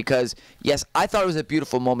botch it because, yes, I thought it was a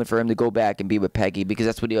beautiful moment for him to go back and be with Peggy because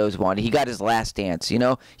that's what he always wanted. He got his last dance, you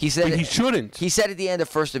know? He said But he shouldn't. He said at the end of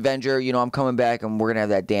First Avenger, you know, I'm coming back and we're going to have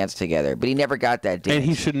that dance together. But he never got that dance. And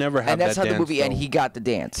he should never have that dance. And that's how the movie ended. He got the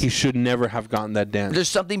dance. He should never have gotten that dance. There's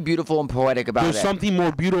something beautiful and poetic about There's that. something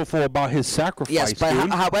more beautiful about his sacrifice, yes, but dude.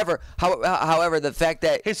 however, the fact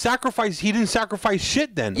that... His sacrifice, he didn't sacrifice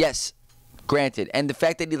shit then. Yes, granted. And the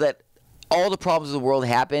fact that he let all the problems of the world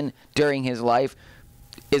happen during his life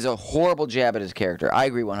is a horrible jab at his character. I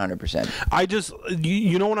agree 100%. I just,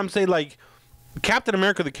 you know what I'm saying? Like, Captain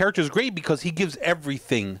America, the character is great because he gives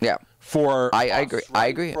everything. Yeah. For I us, agree. right? I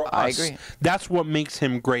agree. For I us. agree. That's what makes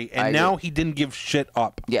him great. And now he didn't give shit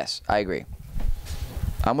up. Yes, I agree.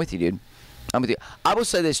 I'm with you, dude. I'm with you. I will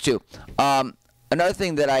say this too. Another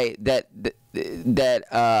thing that I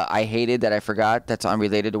hated that I forgot that's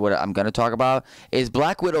unrelated to what I'm going to talk about is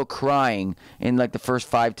Black Widow crying in like the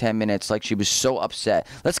first 5-10 minutes like she was so upset.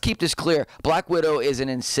 Let's keep this clear. Black Widow is an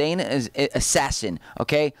insane assassin,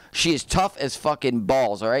 okay? She is tough as fucking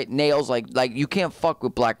balls, all right? Nails like you can't fuck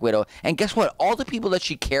with Black Widow. And guess what? All the people that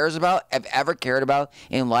she cares about, have ever cared about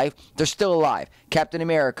in life, they're still alive. Captain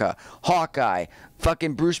America, Hawkeye,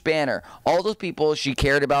 fucking Bruce Banner, all those people she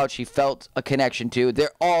cared about, she felt a connection to,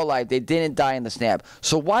 they're all alive. They didn't die in the snap.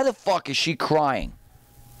 So why the fuck is she crying?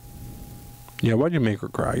 Yeah, why'd you make her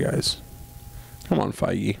cry, guys? Come on,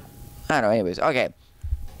 Feige. I don't know. Anyways, okay.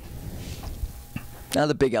 Now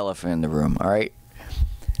the big elephant in the room, all right?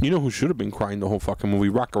 You know who should have been crying the whole fucking movie?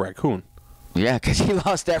 Rocket Raccoon. Yeah, because he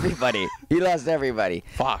lost everybody. He lost everybody.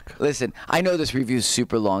 Fuck. Listen, I know this review is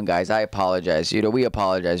super long, guys. I apologize. You know, we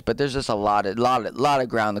apologize, but there's just a lot of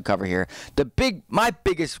ground to cover here. My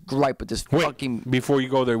biggest gripe with this fucking. Before you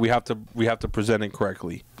go there, we have to present it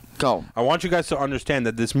correctly. Go. I want you guys to understand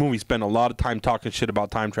that this movie spent a lot of time talking shit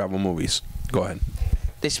about time travel movies. Go ahead.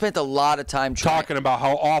 They spent a lot of time talking about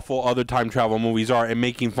how awful other time travel movies are and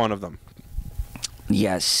making fun of them.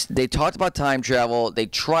 Yes, they talked about time travel. They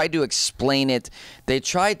tried to explain it. They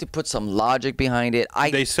tried to put some logic behind it.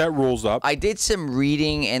 They set rules up. I did some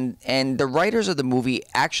reading, and the writers of the movie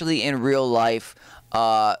actually in real life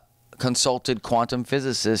consulted quantum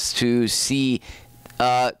physicists to see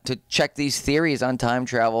to check these theories on time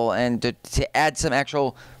travel and to add some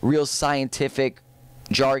actual real scientific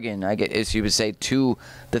jargon, I guess you would say, to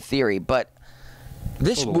the theory. But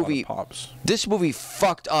this movie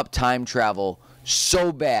fucked up time travel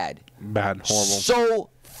so bad. Bad, horrible. So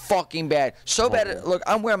fucking bad. So horrible. Bad. Look,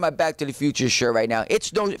 I'm wearing my Back to the Future shirt right now.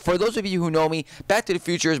 For those of you who know me, Back to the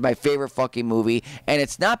Future is my favorite fucking movie, and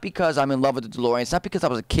it's not because I'm in love with the DeLorean. It's not because I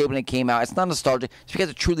was a kid when it came out. It's not nostalgic. It's because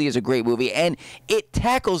it truly is a great movie, and it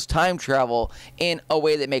tackles time travel in a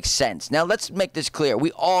way that makes sense. Now, let's make this clear.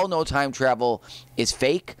 We all know time travel is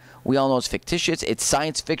fake. We all know it's fictitious. It's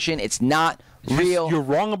science fiction. It's not real. You're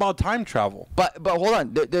wrong about time travel. But hold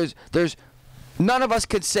on. There's none of us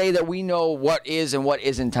could say that we know what is and what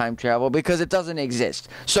isn't time travel because it doesn't exist.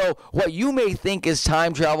 So what you may think is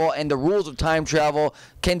time travel and the rules of time travel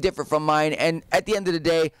can differ from mine. And at the end of the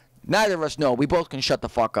day, neither of us know. We both can shut the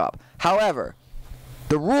fuck up. However,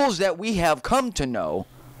 the rules that we have come to know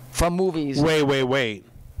from movies. Wait.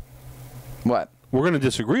 What? We're going to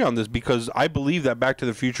disagree on this because I believe that Back to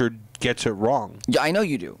the Future gets it wrong. Yeah, I know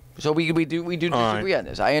you do. So we do disagree on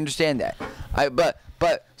this. I understand that.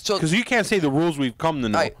 But so because you can't say the rules we've come to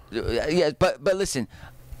know. Yeah, but listen.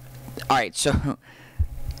 All right, so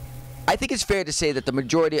I think it's fair to say that the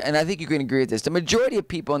majority, and I think you can agree with this, the majority of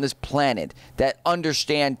people on this planet that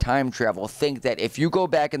understand time travel think that if you go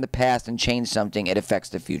back in the past and change something, it affects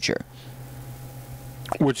the future.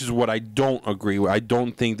 Which is what I don't agree with. I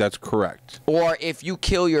don't think that's correct. Or if you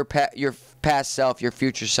kill your past self, your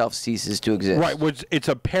future self ceases to exist. Right, which it's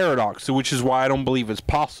a paradox, which is why I don't believe it's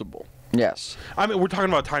possible. Yes. I mean, we're talking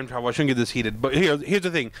about time travel. I shouldn't get this heated. But here's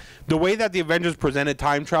the thing. The way that the Avengers presented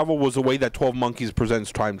time travel was the way that 12 Monkeys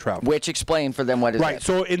presents time travel. Which explain for them what is right. That.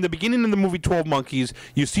 So in the beginning of the movie 12 Monkeys,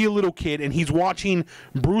 you see a little kid, and he's watching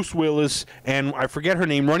Bruce Willis and I forget her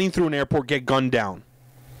name running through an airport get gunned down.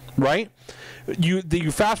 right?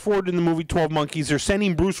 You fast forward in the movie 12 Monkeys, they're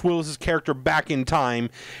sending Bruce Willis's character back in time,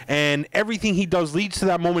 and everything he does leads to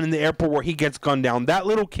that moment in the airport where he gets gunned down. That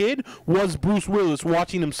little kid was Bruce Willis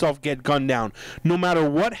watching himself get gunned down. No matter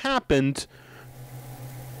what happened,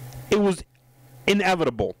 it was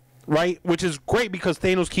inevitable. Right? Which is great because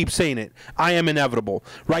Thanos keeps saying it. I am inevitable.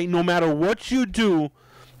 Right? No matter what you do,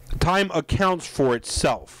 time accounts for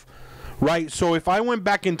itself. Right? So if I went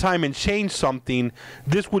back in time and changed something,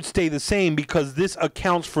 this would stay the same because this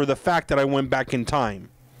accounts for the fact that I went back in time.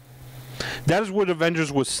 That is what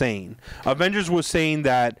Avengers was saying. Avengers was saying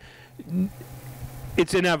that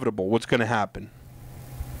it's inevitable what's going to happen.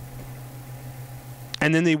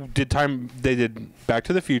 And then they did Back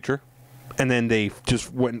to the Future. And then they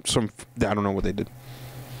just went I don't know what they did.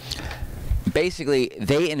 Basically,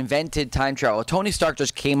 they invented time travel. Tony Stark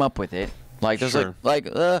just came up with it. Like, there's Sure.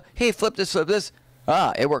 hey, flip this, flip this.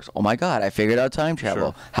 Ah, it works. Oh my God, I figured out time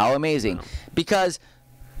travel. Sure. How amazing. Yeah. Because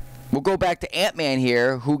we'll go back to Ant-Man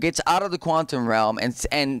here, who gets out of the quantum realm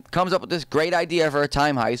and comes up with this great idea for a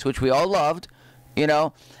time heist, which we all loved, you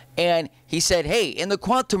know. And he said, hey, in the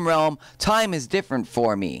quantum realm, time is different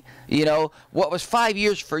for me. You know, what was 5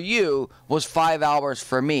 years for you was 5 hours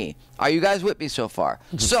for me. Are you guys with me so far?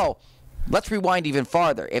 So, let's rewind even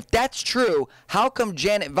farther. If that's true, how come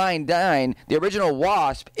Janet Van Dyne, the original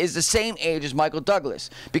Wasp, is the same age as Michael Douglas?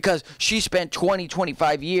 Because she spent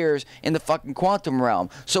 25 years in the fucking quantum realm.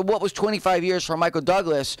 So what was 25 years for Michael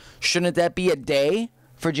Douglas? Shouldn't that be a day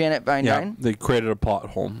for Janet Van Dyne? Yeah, they created a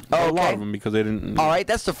plot hole. Oh, A lot okay. of them because they didn't. All right,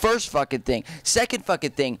 that's the first fucking thing. Second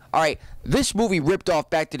fucking thing, all right, this movie ripped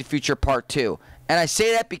off Back to the Future Part 2. And I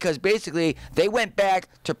say that because basically they went back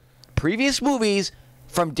to previous movies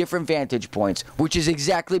from different vantage points, which is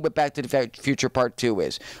exactly what Back to the Future Part 2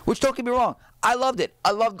 is. Which, don't get me wrong, I loved it.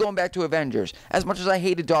 I loved going back to Avengers. As much as I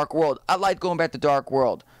hated Dark World, I liked going back to Dark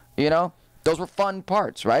World. You know? Those were fun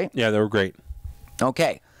parts, right? Yeah, they were great.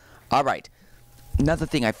 Okay. All right. Another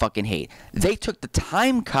thing I fucking hate. They took the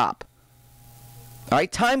Time Cop. All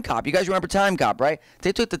right, Time Cop. You guys remember Time Cop, right?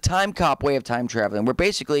 They took the Time Cop way of time traveling, where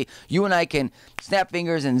basically you and I can snap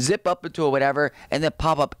fingers and zip up into a whatever, and then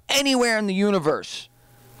pop up anywhere in the universe.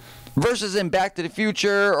 Versus in Back to the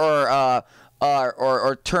Future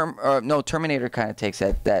Terminator kind of takes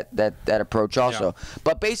that approach also. Yeah.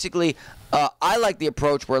 But basically, I like the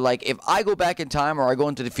approach where, like, if I go back in time or I go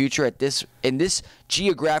into the future in this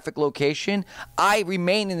geographic location, I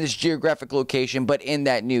remain in this geographic location, but in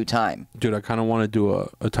that new time. Dude, I kind of want to do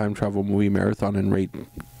a time travel movie marathon and rate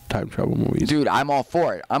time travel movies. Dude, I'm all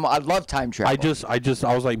for it. I love time travel.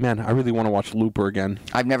 I was like, man, I really want to watch Looper again.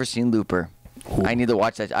 I've never seen Looper. Ooh. I need to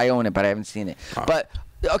watch that. I own it, but I haven't seen it. But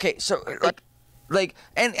okay, so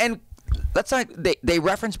and that's not they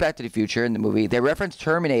reference Back to the Future in the movie. They reference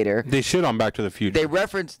Terminator. They shit on Back to the Future. They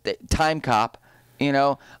referenced Time Cop, you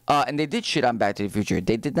know, and they did shit on Back to the Future.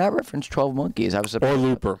 They did not reference 12 Monkeys. I was surprised.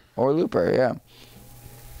 Or Looper. Yeah.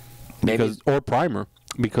 Maybe Or Primer,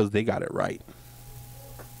 because they got it right.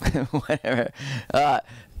 whatever.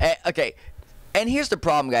 Okay. And here's the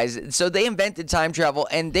problem, guys. So they invented time travel,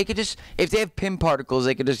 and they could just, if they have Pym particles,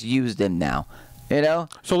 they could just use them now. You know?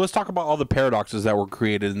 So let's talk about all the paradoxes that were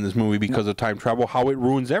created in this movie because of time travel, how it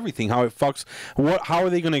ruins everything, how it fucks. How are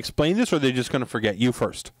they going to explain this, or are they just going to forget? You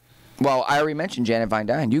first. Well, I already mentioned Janet Van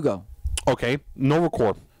Dyne. You go. Okay. Nova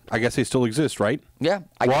Corps. I guess they still exist, right? Yeah.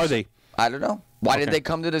 Why are they? I don't know. Why did Okay. they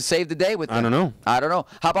come to save the day with them? I don't know. I don't know.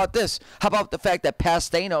 How about this? How about the fact that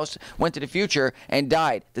past Thanos went to the future and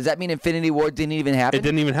died? Does that mean Infinity War didn't even happen? It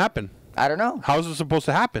didn't even happen. I don't know. How is it supposed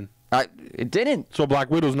to happen? It didn't. So Black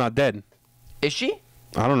Widow's not dead. Is she?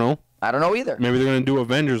 I don't know. I don't know either. Maybe they're going to do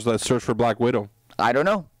Avengers. Let's search for Black Widow. I don't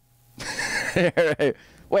know.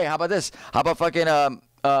 Wait, how about this? How about fucking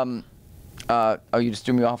oh, you just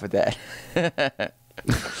threw me off with that.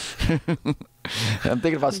 I'm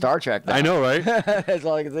thinking about Star Trek now. I know, right? That's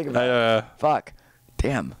all I can think about. Fuck.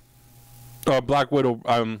 Damn. Black Widow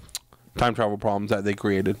time travel problems that they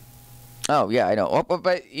created. Oh, yeah, I know. Oh,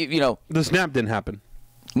 but you know. The snap didn't happen.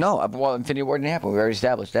 No, well, Infinity War didn't happen. We already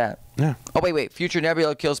established that. Yeah. Oh, wait. Future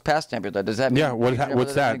Nebula kills past Nebula. Does that mean Yeah, what's Nebula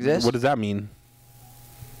that? doesn't exist? What does that mean?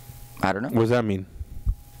 I don't know. What does that mean?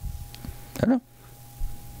 I don't know.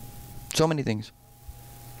 So many things.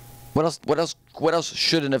 What else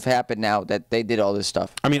shouldn't have happened now that they did all this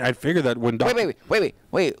stuff? I mean, I'd figure that when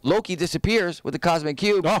Wait. Loki disappears with the Cosmic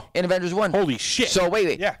Cube in Avengers 1. Holy shit. So,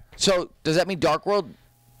 wait. Yeah. So, does that mean Dark World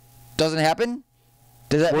doesn't happen?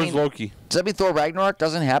 Does that Where's mean Loki? Does that mean Thor Ragnarok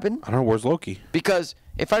doesn't happen? I don't know. Where's Loki? Because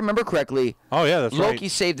if I remember correctly, Oh, yeah, that's Loki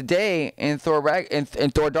right. saved the day in Thor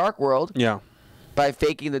Dark World Yeah. by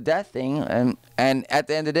faking the death thing, and at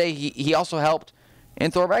the end of the day, he also helped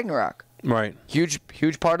in Thor Ragnarok. Right. Huge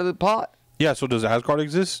part of the plot. Yeah, so does Asgard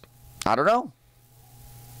exist? I don't know.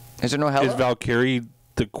 Is there no Hela? Is Valkyrie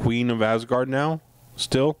the queen of Asgard now?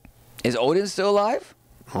 Still? Is Odin still alive?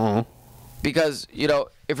 Oh. Because, you know,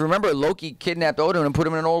 if you remember, Loki kidnapped Odin and put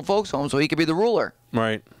him in an old folks' home so he could be the ruler.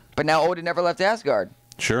 Right. But now Odin never left Asgard.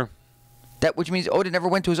 Sure. Which means Odin never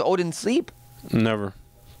went to his Odin sleep. Never.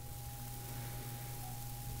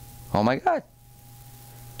 Oh my God.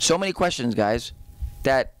 So many questions, guys,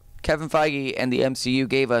 that Kevin Feige and the MCU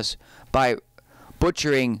gave us by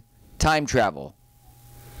butchering time travel.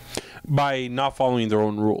 By not following their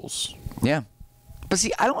own rules. Yeah. But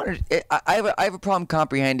see, I don't want I have a problem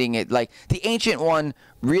comprehending it. Like, the Ancient One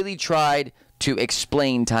really tried to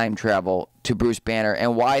explain time travel to Bruce Banner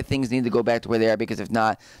and why things need to go back to where they are, because if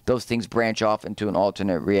not, those things branch off into an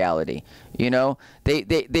alternate reality. You know?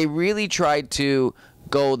 They really tried to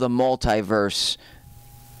go the multiverse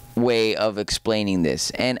way of explaining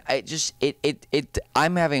this. And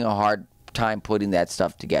I'm having a hard time putting that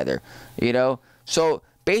stuff together. You know? So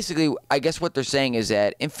basically, I guess what they're saying is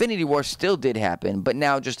that Infinity War still did happen, but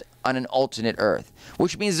now just on an alternate Earth,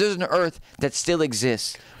 which means there's an Earth that still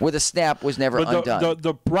exists where the snap was never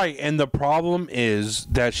undone. Right, and the problem is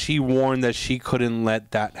that she warned that she couldn't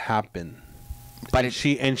let that happen. But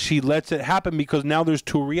she lets it happen because now there's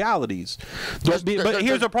two realities. But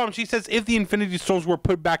here's the problem. She says if the Infinity Stones were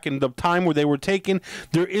put back in the time where they were taken,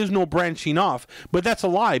 there is no branching off. But that's a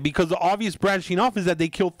lie, because the obvious branching off is that they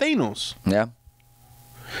killed Thanos. Yeah.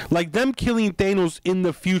 Like, them killing Thanos in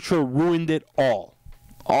the future ruined it all.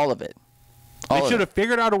 All of it. They should have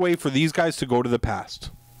figured out a way for these guys to go to the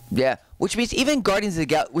past. Yeah, which means even Guardians of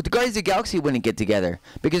the Galaxy wouldn't get together,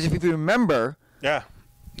 because if you remember, yeah,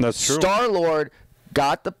 that's true. Star-Lord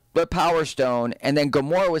got the Power Stone, and then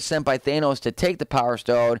Gamora was sent by Thanos to take the Power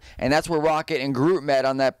Stone, and that's where Rocket and Groot met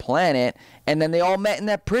on that planet, and then they all met in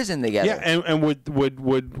that prison together. Yeah, and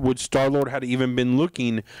would Star-Lord had even been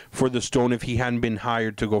looking for the stone if he hadn't been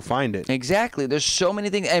hired to go find it? Exactly. There's so many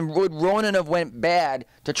things, and would Ronan have went bad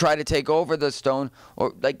to try to take over the stone,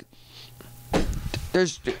 or like,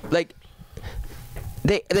 there's like.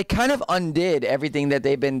 They kind of undid everything that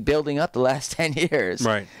they've been building up the last 10 years.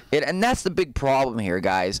 Right. And that's the big problem here,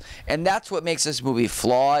 guys. And that's what makes this movie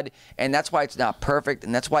flawed, and that's why it's not perfect,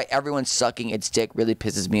 and that's why everyone sucking its dick really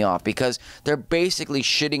pisses me off, because they're basically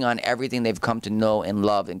shitting on everything they've come to know and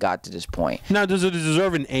love and got to this point. Now, does it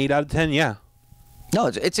deserve an 8 out of 10? Yeah. No,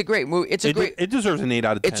 it's a great movie. It deserves an 8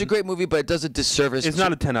 out of 10. It's a great movie, but it does a disservice. It's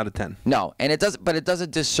not a 10 out of 10. No, and it does a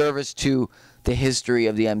disservice to the history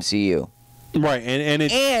of the MCU. Right, and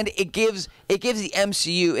it gives the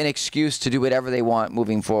MCU an excuse to do whatever they want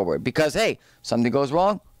moving forward, because hey, something goes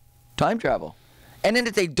wrong, time travel, and then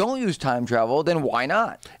if they don't use time travel, then why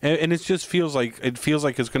not? And it just feels like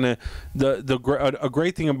it's gonna a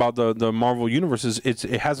great thing about the Marvel universe is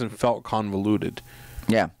it hasn't felt convoluted.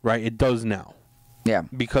 Yeah. Right. It does now. Yeah.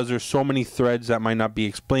 Because there's so many threads that might not be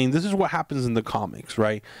explained. This is what happens in the comics,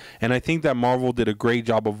 right? And I think that Marvel did a great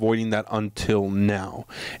job avoiding that until now.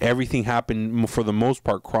 Everything happened, for the most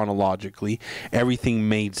part, chronologically. Everything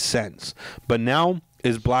made sense. But now,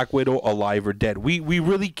 is Black Widow alive or dead? We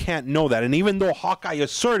really can't know that. And even though Hawkeye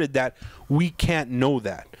asserted that, we can't know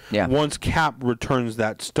that. Yeah. Once Cap returns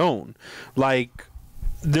that stone. Like,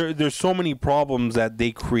 there's so many problems that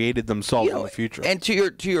they created themselves in the future. And to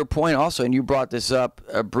your point also, and you brought this up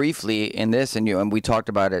briefly in this, and we talked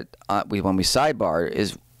about it when we sidebarred,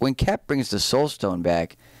 is when Cap brings the Soul Stone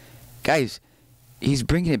back, guys, he's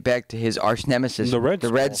bringing it back to his arch nemesis, the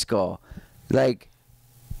Red Skull. Like,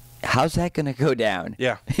 how's that gonna go down?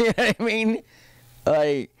 Yeah. You know what I mean?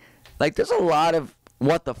 Like there's a lot of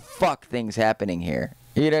what the fuck things happening here.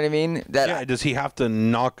 You know what I mean? Does he have to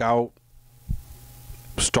knock out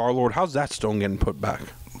Star-Lord? How's that stone getting put back?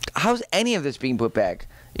 How's any of this being put back?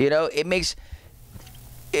 You know, it makes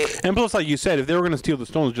it... And plus, like you said, if they were going to steal the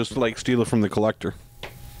stones, just like steal it from the collector.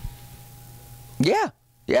 Yeah,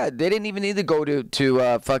 they didn't even need to go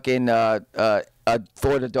to fucking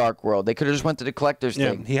Thor: The Dark World. They could have just went to the collector's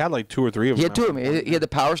thing. He had like 2 or 3 of them. He had 2 of them. He had the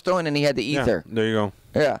Power Stone and he had the Ether. Yeah, there you go.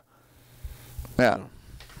 Yeah.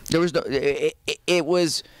 There was no. It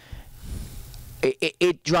was.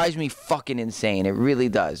 It drives me fucking insane. It really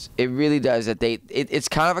does. It really does. That it's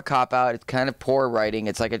kind of a cop out. It's kind of poor writing.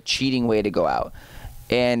 It's like a cheating way to go out,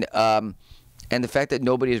 and the fact that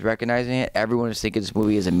nobody is recognizing it, everyone is thinking this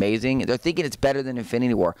movie is amazing. They're thinking it's better than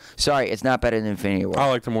Infinity War. Sorry, it's not better than Infinity War. I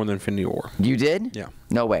liked it more than Infinity War. You did? Yeah.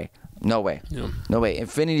 No way. Yeah. No way.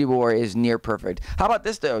 Infinity War is near perfect. How about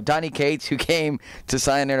this though? Donny Cates, who came to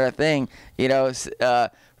sign our thing,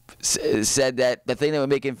 said that the thing that would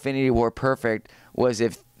make Infinity War perfect was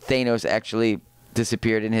if Thanos actually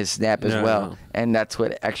disappeared in his snap as well, and that's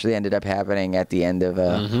what actually ended up happening at the end of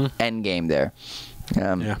Endgame there.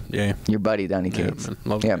 Your buddy Donny Cates.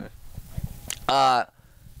 Love that.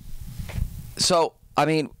 So I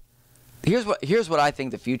mean, here's what I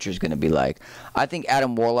think the future is going to be like. I think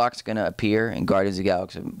Adam Warlock's going to appear in Guardians of the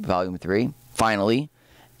Galaxy Volume 3 finally,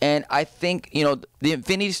 and I think the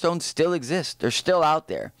Infinity Stones still exist. They're still out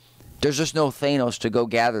there. There's just no Thanos to go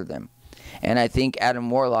gather them. And I think Adam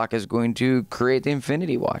Warlock is going to create the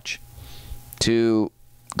Infinity Watch to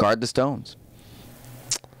guard the stones.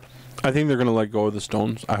 I think they're going to let go of the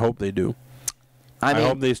stones. I hope they do. I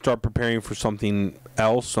hope they start preparing for something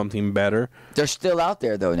else, something better. They're still out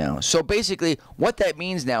there, though, now. So basically, what that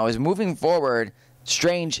means now is moving forward,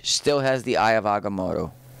 Strange still has the Eye of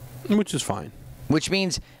Agamotto. Which is fine. Which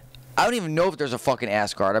means I don't even know if there's a fucking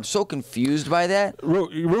Asgard. I'm so confused by that.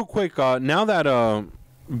 Real quick, now that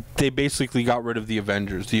they basically got rid of the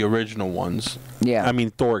Avengers, the original ones. Yeah. I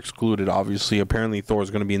mean, Thor excluded, obviously. Apparently, Thor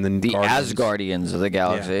is going to be in the Guardians. Asgardians of the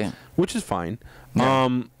Galaxy. Yeah. Which is fine.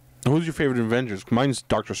 Yeah. Who's your favorite Avengers? Mine's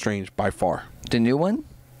Doctor Strange, by far. The new one?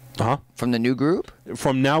 Uh-huh. From the new group?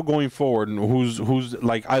 From now going forward, who's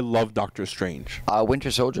like, I love Doctor Strange.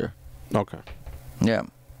 Winter Soldier. Okay. Yeah.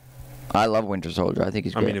 I love Winter Soldier. I think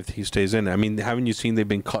he's great. I mean, if he stays in it. I mean, haven't you seen they've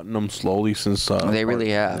been cutting him slowly since... they really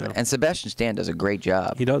have. Yeah. And Sebastian Stan does a great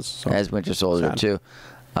job. He does. So. As Winter Soldier, too.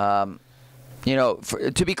 To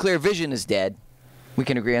be clear, Vision is dead. We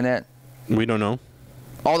can agree on that? We don't know.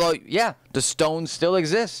 Although, yeah, the stones still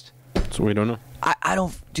exist. So we don't know. I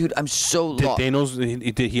don't... Dude, I'm so lost. Did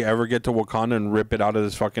Thanos... Did he ever get to Wakanda and rip it out of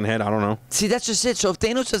his fucking head? I don't know. See, that's just it. So if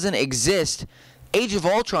Thanos doesn't exist, Age of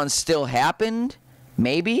Ultron still happened?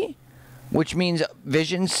 Maybe? Which means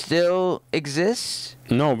Vision still exists?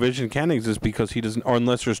 No, Vision can't exist because he doesn't... Or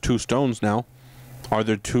unless there's two stones now. Are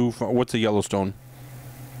there two... What's a yellow stone?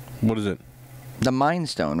 What is it? The Mind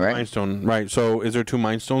Stone, right? Mind Stone, right. So is there two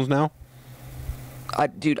Mind Stones now?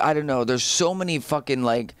 Dude, I don't know. There's so many fucking,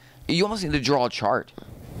 like... You almost need to draw a chart,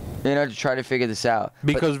 to try to figure this out.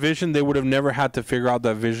 Because Vision, they would have never had to figure out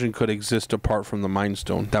that Vision could exist apart from the Mind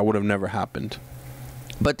Stone. That would have never happened.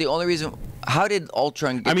 But the only reason... How did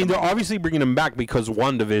Ultron get... I mean, they're obviously bringing him back because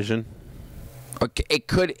WandaVision. Okay, it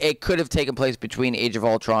could have taken place between Age of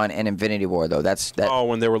Ultron and Infinity War, though. Oh,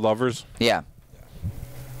 when they were lovers? Yeah.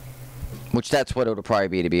 Which that's what it'll probably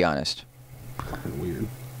be, to be honest. Weird.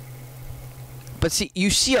 But see, you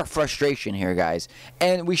see our frustration here, guys.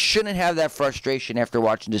 And we shouldn't have that frustration after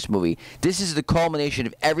watching this movie. This is the culmination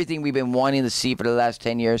of everything we've been wanting to see for the last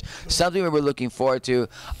 10 years. Something we were looking forward to.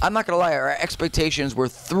 I'm not going to lie, our expectations were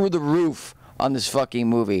through the roof on this fucking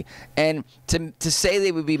movie. And to say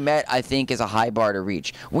they would be met, I think, is a high bar to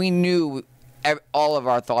reach. We knew all of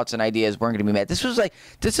our thoughts and ideas weren't going to be met. This is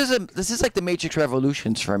like the Matrix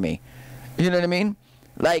Revolutions for me. You know what I mean?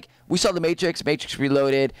 Like, we saw The Matrix, Matrix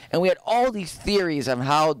Reloaded, and we had all these theories on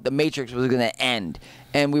how The Matrix was going to end.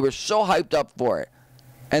 And we were so hyped up for it.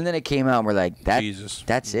 And then it came out, and we're like, Jesus.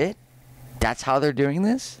 That's it? That's how they're doing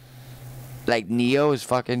this? Like, Neo is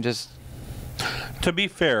fucking just... To be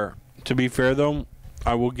fair, though,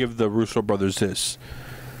 I will give the Russo brothers this.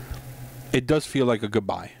 It does feel like a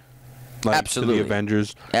goodbye. Like, Absolutely. To the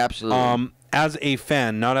Avengers. Absolutely. As a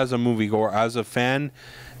fan, not as a moviegoer, as a fan...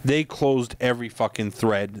 They closed every fucking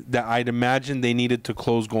thread that I'd imagine they needed to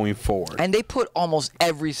close going forward. And they put almost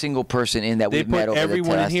every single person in that we've met over the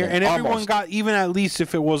everyone in here, and everyone almost got, even at least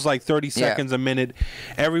if it was like 30 seconds a minute,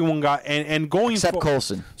 everyone got, and going except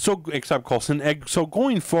Coulson. Except Coulson. So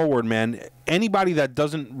going forward, man, anybody that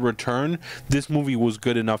doesn't return, this movie was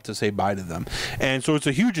good enough to say bye to them. And so it's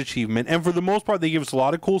a huge achievement. And for the most part, they give us a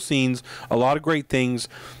lot of cool scenes, a lot of great things.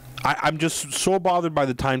 I'm just so bothered by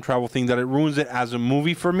the time travel thing that it ruins it as a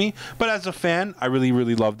movie for me. But as a fan, I really,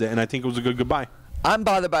 really loved it, and I think it was a good goodbye. I'm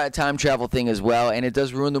bothered by the time travel thing as well, and it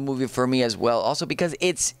does ruin the movie for me as well. Also because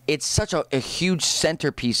it's such a huge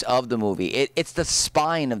centerpiece of the movie. It's the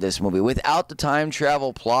spine of this movie. Without the time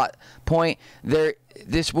travel plot point,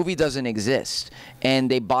 this movie doesn't exist, and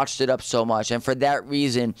they botched it up so much. And for that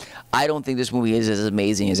reason, I don't think this movie is as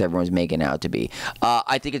amazing as everyone's making it out to be.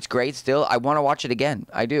 I think it's great still. I want to watch it again.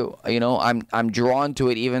 I do. I'm drawn to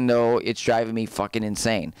it even though it's driving me fucking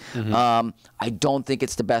insane. Mm-hmm. I don't think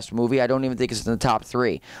it's the best movie. I don't even think it's in the top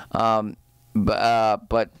 3.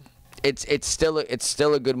 But it's still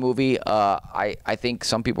a good movie. I think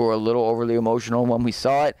some people were a little overly emotional when we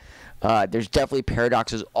saw it. There's definitely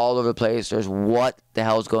paradoxes all over the place. There's what the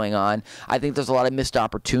hell's going on. I think there's a lot of missed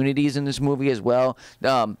opportunities in this movie as well.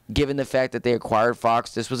 Given the fact that they acquired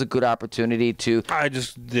Fox, this was a good opportunity to.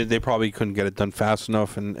 They probably couldn't get it done fast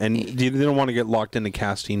enough, and they don't want to get locked into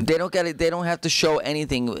casting. They don't get it. They don't have to show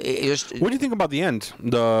anything. What do you think about the end?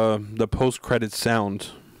 The post credit sound.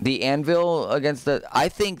 The anvil against the. I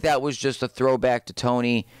think that was just a throwback to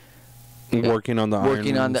Tony working on the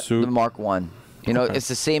working Iron on the suit. Mark I. You know, it's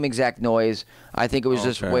the same exact noise. I think it was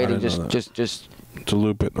just waiting, just to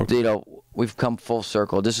loop it. Okay. You know, we've come full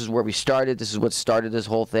circle. This is where we started. This is what started this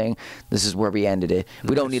whole thing. This is where we ended it.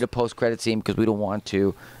 We don't need a post-credit scene because we don't want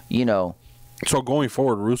to. You know. So going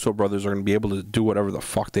forward, Russo brothers are going to be able to do whatever the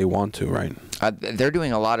fuck they want to, right? They're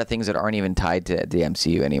doing a lot of things that aren't even tied to the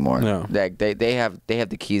MCU anymore. No. They have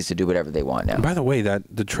the keys to do whatever they want now. And by the way,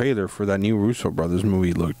 the trailer for that new Russo brothers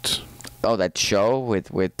movie looked. Oh, that show with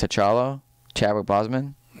T'Challa. Chadwick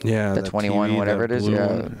Boseman? Yeah. The 21, TV, whatever it is?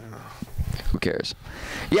 Yeah. Who cares?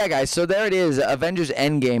 Yeah, guys, so there it is. Avengers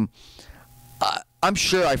Endgame. I'm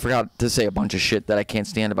sure I forgot to say a bunch of shit that I can't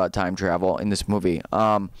stand about time travel in this movie.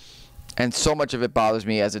 And so much of it bothers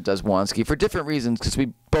me as it does Wansky for different reasons, because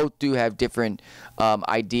we both do have different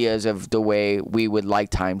ideas of the way we would like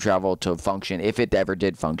time travel to function, if it ever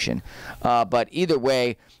did function. But either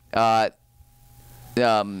way,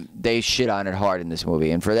 they shit on it hard in this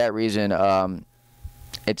movie, and for that reason,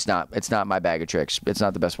 it's not my bag of tricks. It's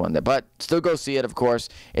not the best one there, but still go see it. Of course,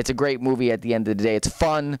 it's a great movie. At the end of the day, it's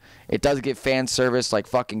fun. It does get fan service like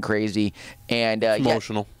fucking crazy, and it's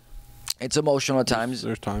emotional. Yeah, it's emotional at times.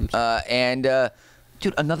 There's times.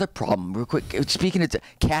 Dude, another problem, real quick. Speaking of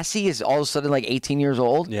Cassie is all of a sudden like 18 years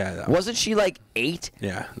old. Yeah. Wasn't she like 8?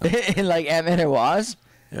 Yeah. In like Ant-Man and Wasp?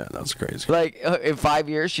 Yeah, that's crazy. Like, in 5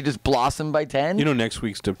 years, she just blossomed by 10? You know, next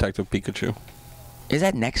week's Detective Pikachu. Is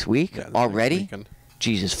that next week? Yeah, already? next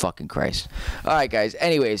Jesus fucking Christ. All right, guys.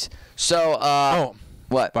 Anyways, so,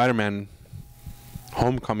 what? Spider-Man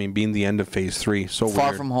Homecoming being the end of Phase 3. So weird.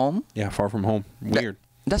 Far From Home? Yeah, Far From Home. Weird.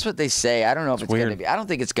 That's what they say. I don't know if it's going to be. I don't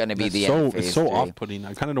think it's going to be the end of Phase 3. It's so off-putting.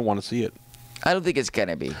 I kind of don't want to see it. I don't think it's going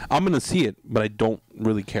to be. I'm going to see it, but I don't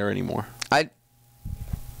really care anymore. I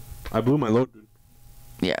blew my load, dude.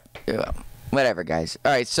 Yeah. Whatever, guys.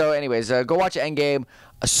 All right. So, anyways, go watch Endgame.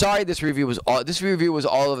 Sorry, this review was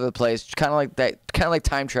all over the place. Kind of like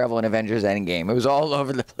time travel in Avengers Endgame. It was all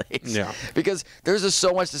over the place. Yeah. Because there's just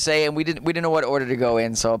so much to say, and we didn't know what order to go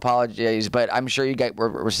in. So apologies, but I'm sure you get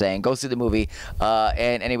what we're saying. Go see the movie.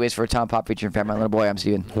 And anyways, for Tom Pop featuring Fat My Little Boy, I'm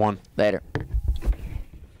Steven. One. Later.